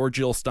Johnson or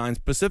Jill Stein,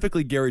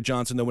 specifically Gary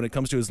Johnson, though, when it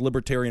comes to his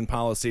libertarian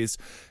policies,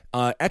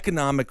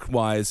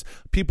 economic-wise,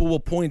 people will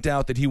point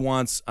out that he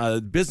wants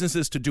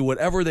businesses to do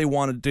whatever they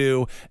want to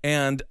do.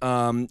 And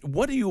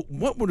what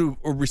would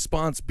a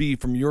response be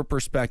from your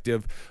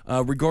perspective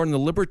regarding the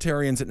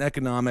libertarians and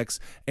economics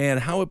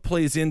and how it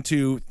plays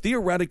into,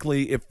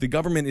 theoretically, if the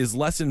government is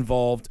less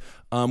involved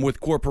with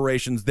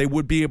corporations, they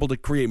would be able to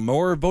create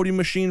more voting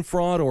machine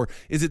fraud? Or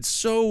is it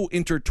so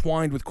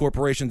intertwined with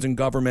corporations and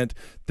government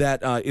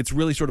that it's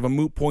really sort of a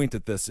moot point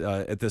at this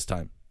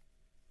time?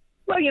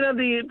 Well,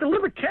 the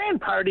Libertarian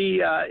Party,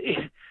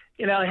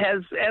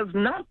 has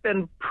not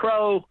been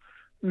pro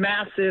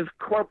massive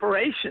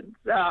corporations.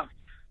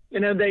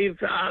 They've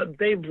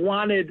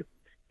wanted,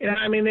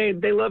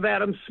 they love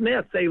Adam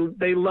Smith.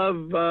 They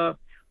love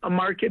a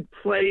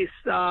marketplace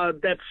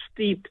that's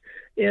steeped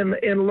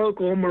in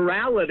local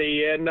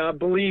morality and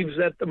believes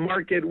that the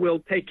market will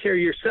take care of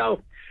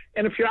yourself.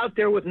 And if you're out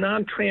there with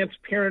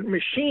non-transparent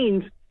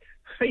machines,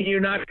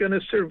 you're not going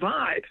to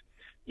survive.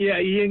 Yeah,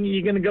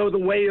 you're going to go the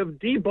way of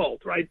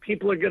Diebold, right?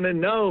 People are going to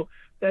know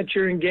that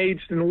you're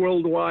engaged in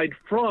worldwide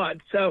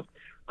fraud. So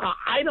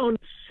I don't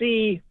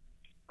see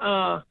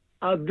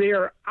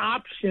their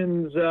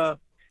options. They're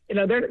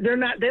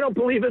not. They don't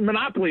believe in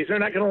monopolies. They're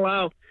not going to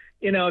allow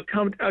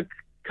a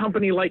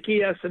company like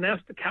ES&S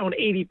to count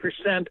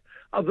 80%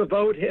 of the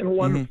vote in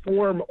one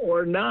form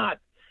or not.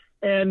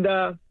 And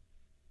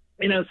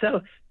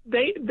so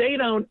they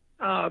don't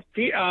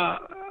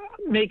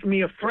make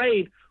me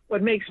afraid.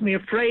 What makes me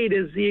afraid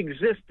is the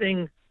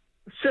existing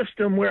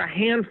system where a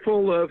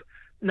handful of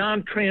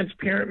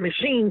non-transparent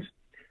machines,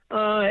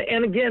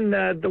 and again,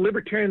 the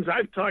libertarians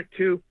I've talked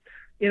to,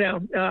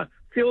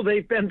 feel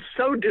they've been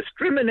so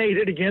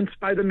discriminated against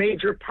by the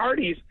major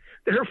parties.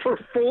 They're for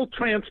full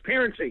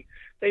transparency.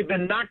 They've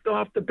been knocked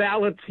off the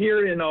ballots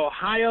here in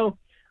Ohio,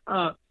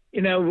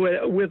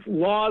 with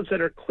laws that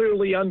are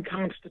clearly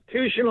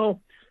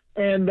unconstitutional,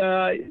 and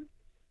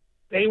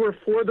they were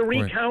for the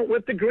recount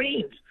with the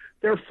Greens.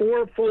 They're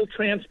for full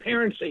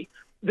transparency.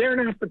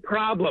 They're not the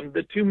problem.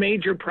 The two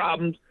major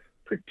problems,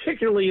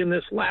 particularly in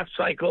this last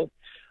cycle,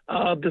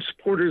 the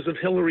supporters of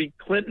Hillary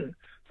Clinton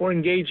were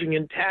engaging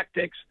in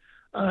tactics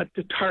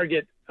to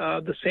target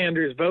the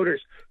Sanders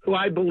voters, who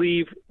I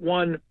believe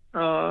won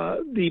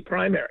the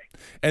primary.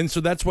 And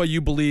so that's why you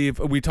believe,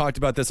 we talked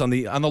about this on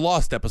the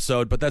Lost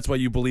episode, but that's why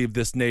you believe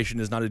this nation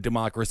is not a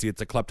democracy,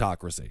 it's a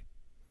kleptocracy.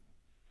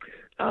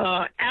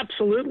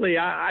 Absolutely.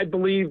 I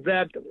believe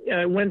that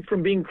it went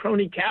from being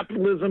crony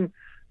capitalism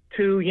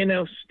to,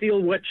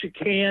 steal what you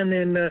can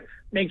and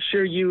make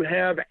sure you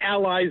have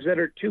allies that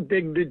are too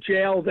big to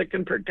jail that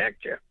can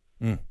protect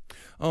you.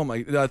 Oh,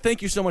 my.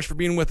 Thank you so much for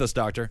being with us,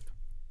 Doctor.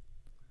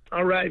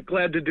 All right.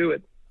 Glad to do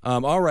it.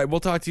 All right.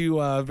 We'll talk to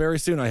you very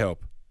soon, I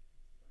hope.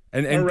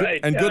 And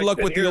good luck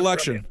with the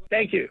election.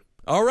 Thank you.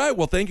 All right.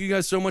 Well, thank you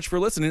guys so much for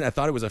listening. I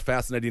thought it was a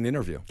fascinating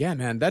interview. Yeah,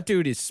 man. That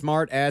dude is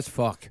smart as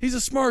fuck. He's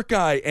a smart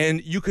guy,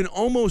 and you can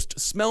almost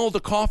smell the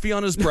coffee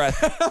on his breath.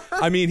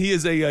 I mean,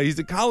 he's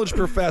a college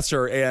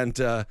professor,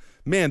 and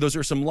man, those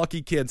are some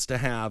lucky kids to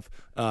have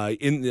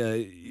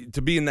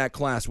to be in that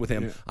class with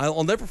him. Yeah.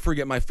 I'll never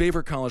forget my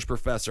favorite college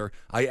professor.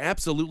 I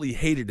absolutely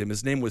hated him.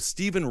 His name was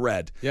Stephen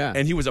Redd. Yeah.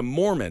 And he was a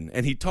Mormon,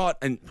 and he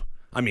taught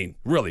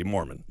really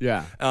Mormon.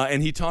 Yeah.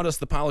 And he taught us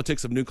the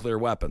politics of nuclear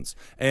weapons.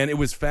 And it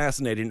was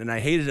fascinating. And I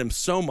hated him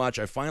so much,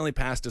 I finally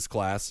passed his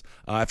class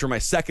after my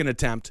second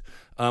attempt.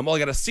 I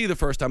got a C the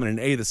first time and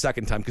an A the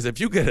second time, because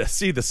if you get a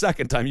C the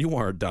second time, you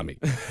are a dummy.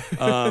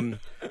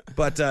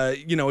 But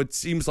it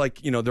seems like,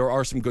 there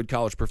are some good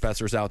college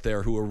professors out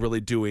there who are really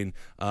doing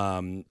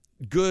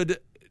good,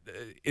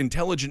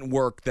 intelligent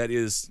work that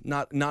is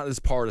not as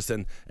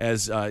partisan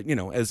as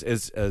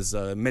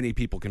many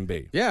people can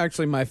be. Yeah,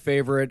 actually, my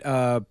favorite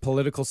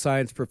political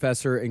science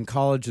professor in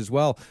college as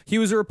well. He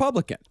was a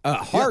Republican,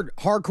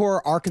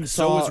 hardcore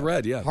Arkansas. So was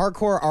Red, yeah,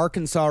 hardcore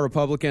Arkansas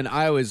Republican.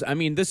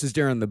 This is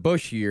during the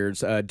Bush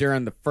years,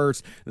 during the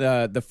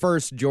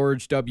first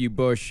George W.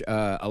 Bush,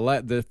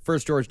 the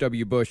first George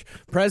W. Bush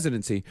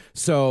presidency.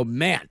 So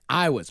man,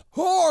 I was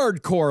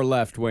hardcore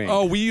left wing.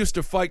 Oh, we used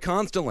to fight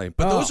constantly,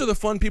 but those are the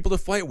fun people to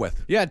fight with.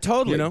 Yeah,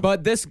 totally.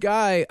 But this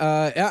guy,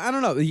 I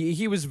don't know.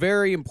 He was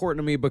very important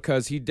to me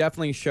because he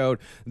definitely showed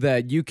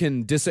that you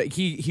can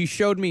he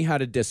showed me how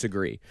to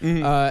disagree.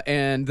 Mm-hmm.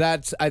 And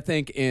that's, I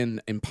think,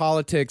 in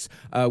politics,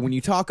 when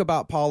you talk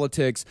about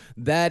politics,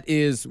 that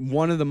is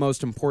one of the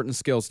most important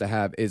skills to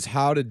have, is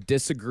how to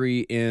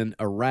disagree in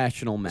a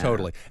rational manner.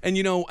 Totally. And,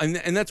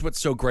 and that's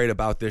what's so great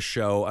about this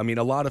show. I mean,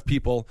 a lot of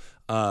people,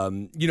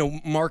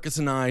 Marcus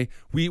and I,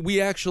 we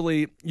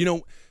actually,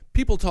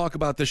 people talk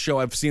about this show.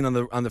 I've seen on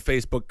the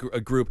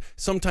Facebook group.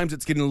 Sometimes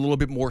it's getting a little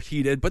bit more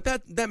heated, but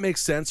that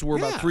makes sense. We're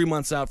about 3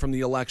 months out from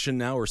the election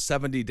now, or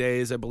 70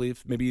 days, I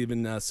believe, maybe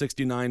even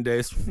 69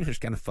 days. It's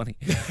kind of funny.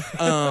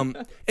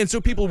 And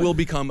so people will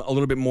become a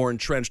little bit more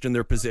entrenched in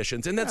their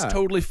positions, and that's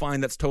totally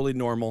fine. That's totally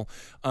normal.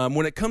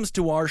 When it comes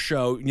to our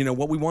show,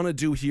 what we want to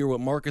do here, what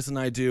Marcus and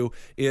I do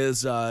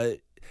is.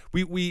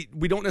 We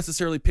don't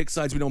necessarily pick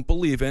sides we don't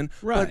believe in,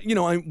 right?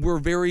 But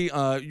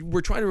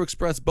we're trying to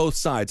express both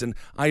sides, and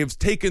I have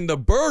taken the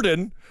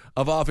burden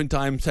of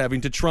oftentimes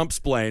having to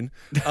Trump-splain,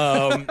 but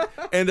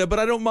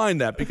I don't mind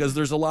that because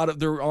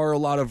there are a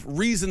lot of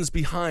reasons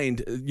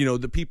behind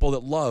the people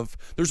that love.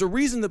 There's a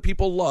reason that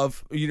people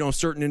love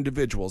certain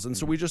individuals, and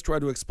so we just try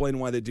to explain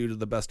why they do to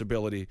the best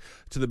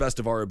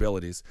of our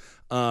abilities.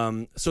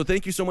 So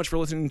thank you so much for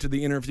listening to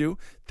the interview.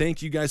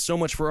 Thank you guys so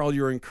much for all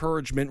your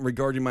encouragement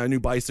regarding my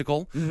new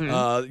bicycle.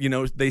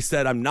 They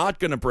said I'm not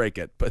going to break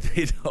it, but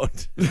they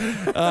don't.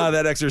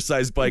 That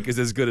exercise bike is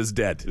as good as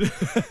dead.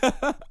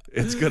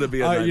 It's going to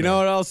be a nightmare. You know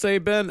what I'll say,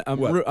 Ben?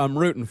 I'm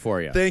rooting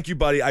for you. Thank you,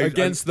 buddy.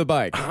 Against the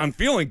bike. I'm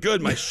feeling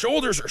good. My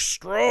shoulders are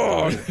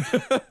strong.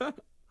 I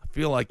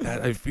feel like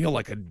that. I feel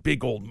like a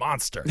big old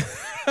monster.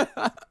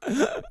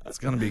 It's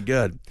going to be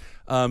good.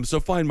 So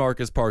find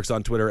Marcus Parks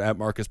on Twitter at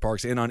Marcus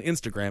Parks and on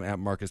Instagram at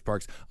Marcus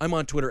Parks. I'm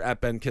on Twitter at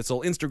Ben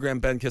Kissel,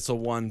 Instagram Ben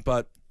Kissel1,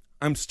 but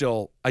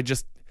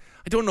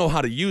I don't know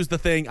how to use the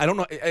thing. I don't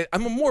know.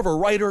 I'm more of a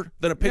writer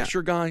than a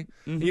picture guy.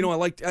 Mm-hmm. I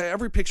like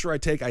every picture I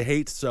take. I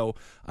hate, so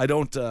I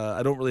don't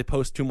really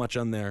post too much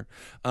on there.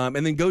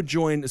 And then go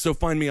join. So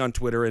find me on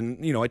Twitter,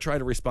 and I try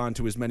to respond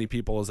to as many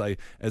people as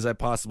I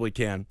possibly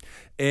can.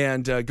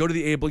 And go to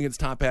the Abe Lincoln's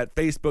Top Hat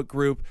Facebook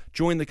group.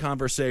 Join the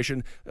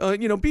conversation.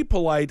 Be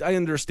polite. I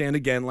understand.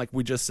 Again, like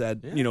we just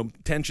said,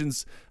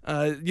 tensions.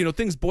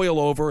 Things boil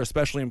over,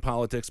 especially in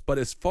politics. But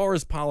as far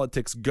as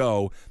politics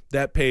go,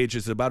 that page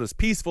is about as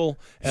peaceful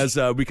as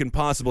we can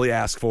possibly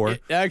ask for.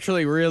 It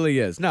actually really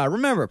is. Now,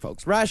 remember,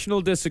 folks,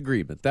 rational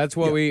disagreement. That's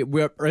what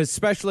we're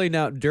especially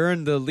now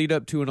during the lead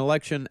up to an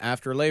election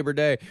after Labor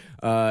Day.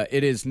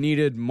 It is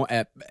needed.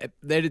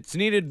 It's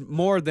needed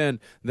more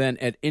than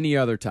at any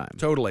other time.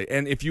 Totally.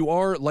 And if you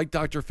are, like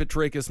Dr.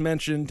 Fitrakis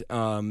mentioned,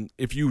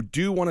 if you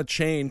do want to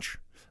change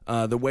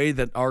the way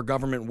that our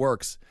government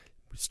works,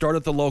 start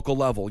at the local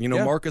level.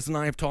 Marcus and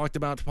I have talked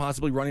about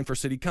possibly running for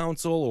city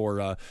council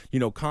or,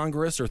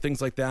 Congress or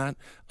things like that.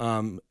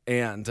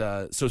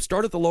 So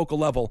start at the local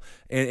level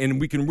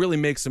and we can really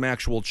make some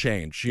actual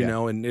change,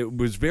 and it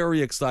was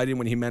very exciting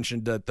when he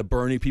mentioned that the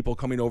Bernie people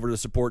coming over to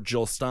support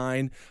Jill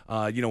Stein,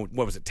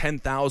 what was it,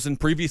 10,000?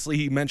 Previously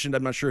he mentioned,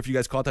 I'm not sure if you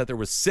guys caught that, there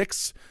was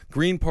 6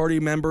 Green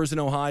Party members in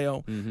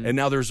Ohio, and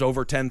now there's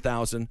over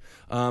 10,000.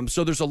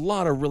 So there's a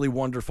lot of really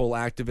wonderful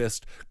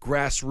activist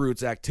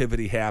grassroots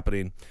activity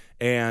happening.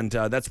 And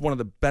that's one of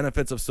the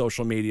benefits of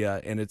social media,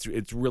 and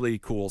it's really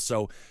cool.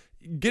 So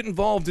get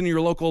involved in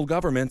your local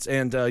governments,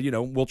 and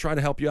we'll try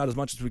to help you out as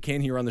much as we can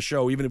here on the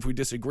show. Even if we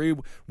disagree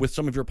with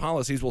some of your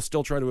policies, we'll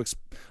still try to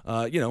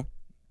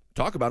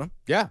talk about them.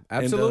 Yeah,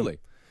 absolutely.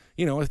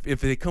 And,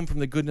 if they come from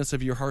the goodness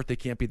of your heart, they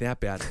can't be that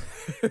bad.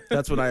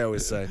 That's what I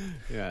always say.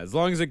 Yeah, as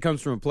long as it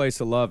comes from a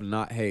place of love and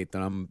not hate,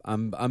 then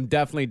I'm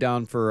definitely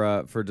down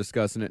for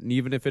discussing it. And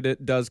even if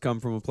it does come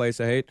from a place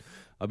of hate,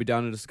 I'll be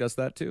down to discuss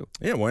that too.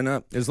 Yeah, why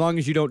not? As long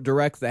as you don't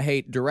direct the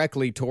hate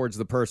directly towards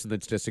the person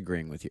that's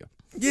disagreeing with you.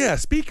 Yeah,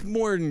 speak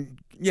more.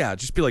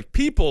 Just be like,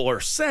 people are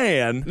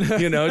saying,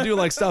 do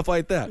like stuff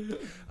like that.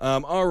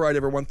 All right,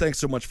 everyone. Thanks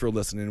so much for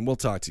listening, and we'll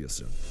talk to you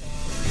soon.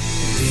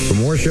 For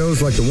more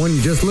shows like the one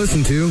you just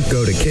listened to,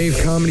 go to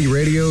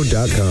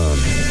cavecomedyradio.com.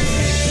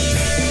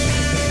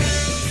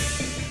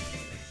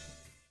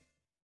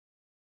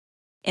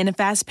 In a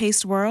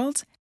fast-paced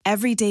world,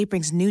 every day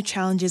brings new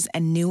challenges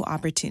and new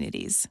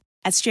opportunities.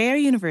 At Strayer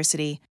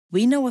University,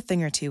 we know a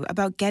thing or two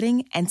about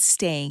getting and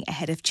staying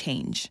ahead of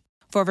change.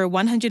 For over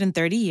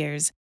 130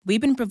 years, we've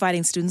been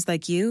providing students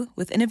like you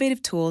with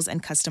innovative tools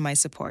and customized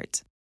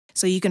support,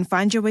 so you can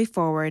find your way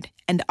forward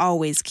and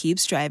always keep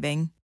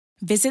striving.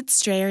 Visit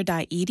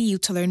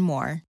strayer.edu to learn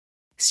more.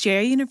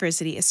 Strayer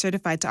University is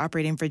certified to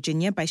operate in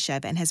Virginia by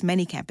Chev and has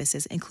many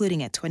campuses,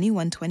 including at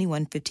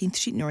 2121 15th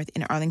Street North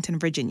in Arlington,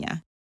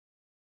 Virginia.